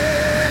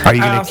 Are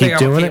you I gonna don't think keep I'm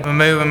doing keep it? it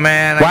moving,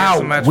 man. I Wow, guess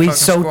I'm gonna have to we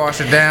fucking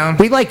squash it down.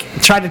 We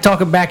tried to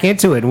talk him back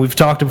into it, and we've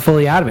talked him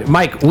fully out of it.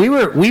 Mike, we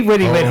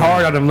really went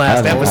hard on him last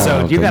I don't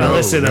episode. You gotta know.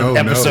 listen to No,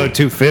 episode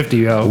 250,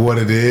 yo. What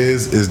it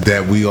is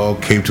that we all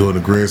came to an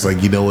agreement.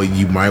 Like, you know what,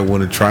 you might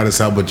want to try this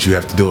out, but you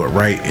have to do it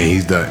right. And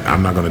he's done.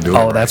 I'm not gonna do it.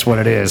 Oh, right. that's what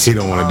it is. He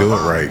don't want to do it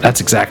right. That's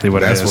exactly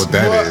what it is. That's what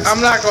that is. I'm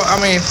not going. I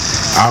mean,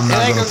 I'm it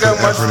not ain't gonna gonna go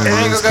put much. effort It into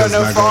ain't this gonna 'cause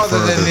go no it's not farther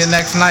gonna than further. the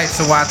next night.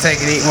 So why take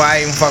it?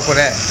 Why even fuck with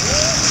that?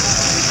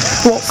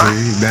 See,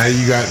 now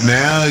you got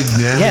now.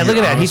 Yeah, look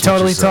at that. He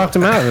totally talked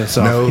him out of it.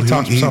 No, he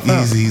talked himself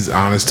out. he's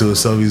honest to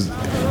himself. You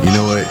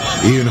know what?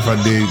 Even if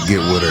I did get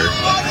with her,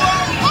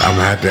 I'm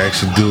gonna have to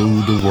actually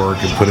do the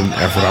work and put in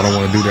effort. I don't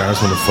want to do that. I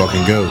just want to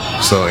fucking go.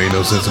 So ain't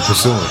no sense of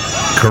pursuing.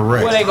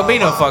 Correct. Well, ain't gonna be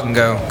no fucking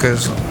go,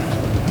 cause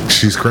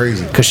She's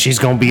crazy. Because she's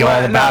gonna be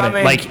all no, about I it.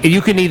 mean- Like,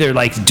 you can either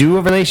do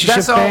a relationship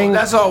that's all. thing.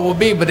 That's all it will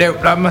be. But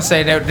I must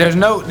say there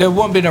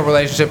won't be no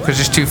relationship because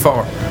it's too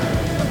far.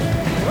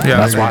 Yeah,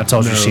 That's why I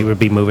told you No. she would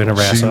be moving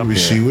her ass up.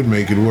 She would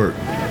make it work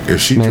if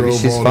she Maybe drove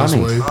she's all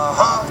funny. this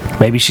way.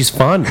 Maybe she's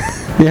fun.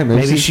 Yeah, maybe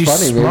Maybe she's she's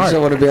funny. Maybe smart.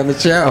 she'll want to be on the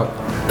show.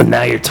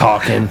 Now you're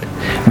talking.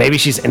 Maybe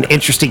she's an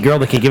interesting girl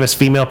that can give us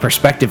female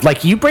perspective.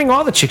 Like, you bring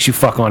all the chicks you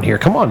fuck on here.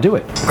 Come on, do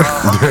it.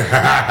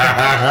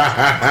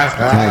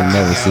 I ain't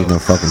never seen no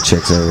fucking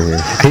chicks over here.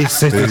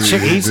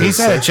 He's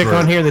had a chick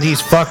on here that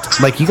he's fucked.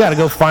 Like, you got to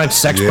go find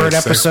Sexpert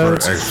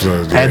episodes.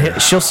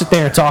 And she'll sit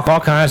there and talk all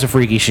kinds of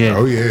freaky shit.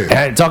 Oh,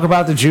 yeah. And talk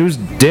about the Jew's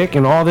dick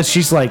and all this.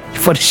 She's like,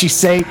 what did she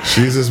say?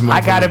 She's this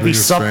I got to be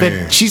biggest something.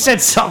 fan. She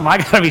said something. I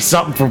got to be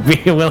something for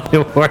being willing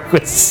to work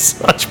with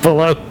such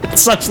low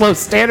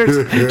standards.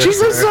 She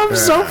said something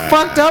so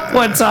fucked up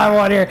one time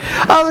on here.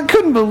 I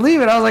couldn't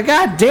believe it. I was like,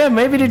 God damn,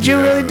 maybe the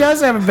Jew really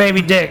does have a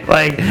baby dick.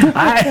 Like,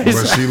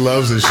 but she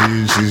loves it.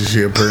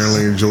 She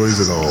apparently enjoys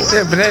it all.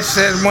 Yeah, but that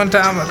said one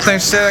time, I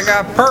think she said I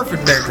got a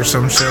perfect dick or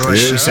some shit. Like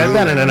she said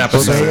that in an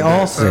episode. They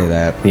all say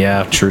that.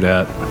 Yeah, true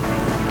that.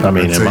 I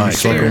mean, in my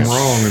experience.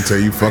 Until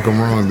you fuck them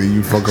wrong, then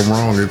you fuck them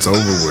wrong, it's over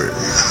with.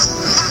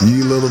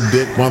 You little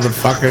dick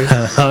motherfucker.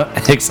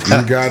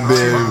 You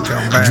goddamn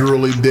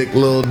drooly dick,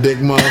 little dick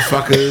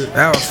motherfucker.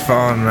 That was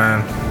fun,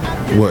 man.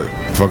 What?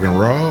 Fucking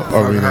raw?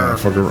 Oh,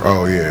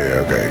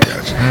 yeah, okay,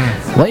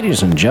 gotcha.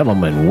 Ladies and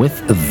gentlemen,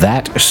 with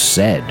that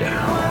said,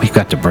 we've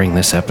got to bring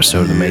this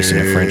episode of the Mason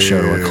and French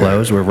Show to a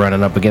close. We're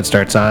running up against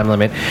our time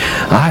limit.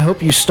 I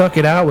hope you stuck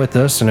it out with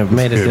us and have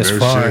made it this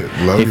far.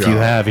 If you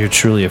have, you're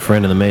truly a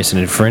friend of the Mason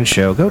and French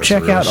Show. Go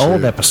check out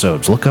old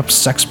episodes. Look up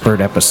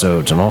Sexpert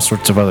episodes and all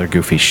sorts of other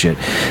goofy shit.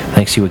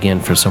 Thanks you again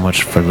for so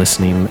much for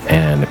listening,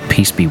 and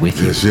peace be with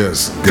you.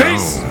 Yes.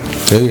 Peace.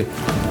 See you.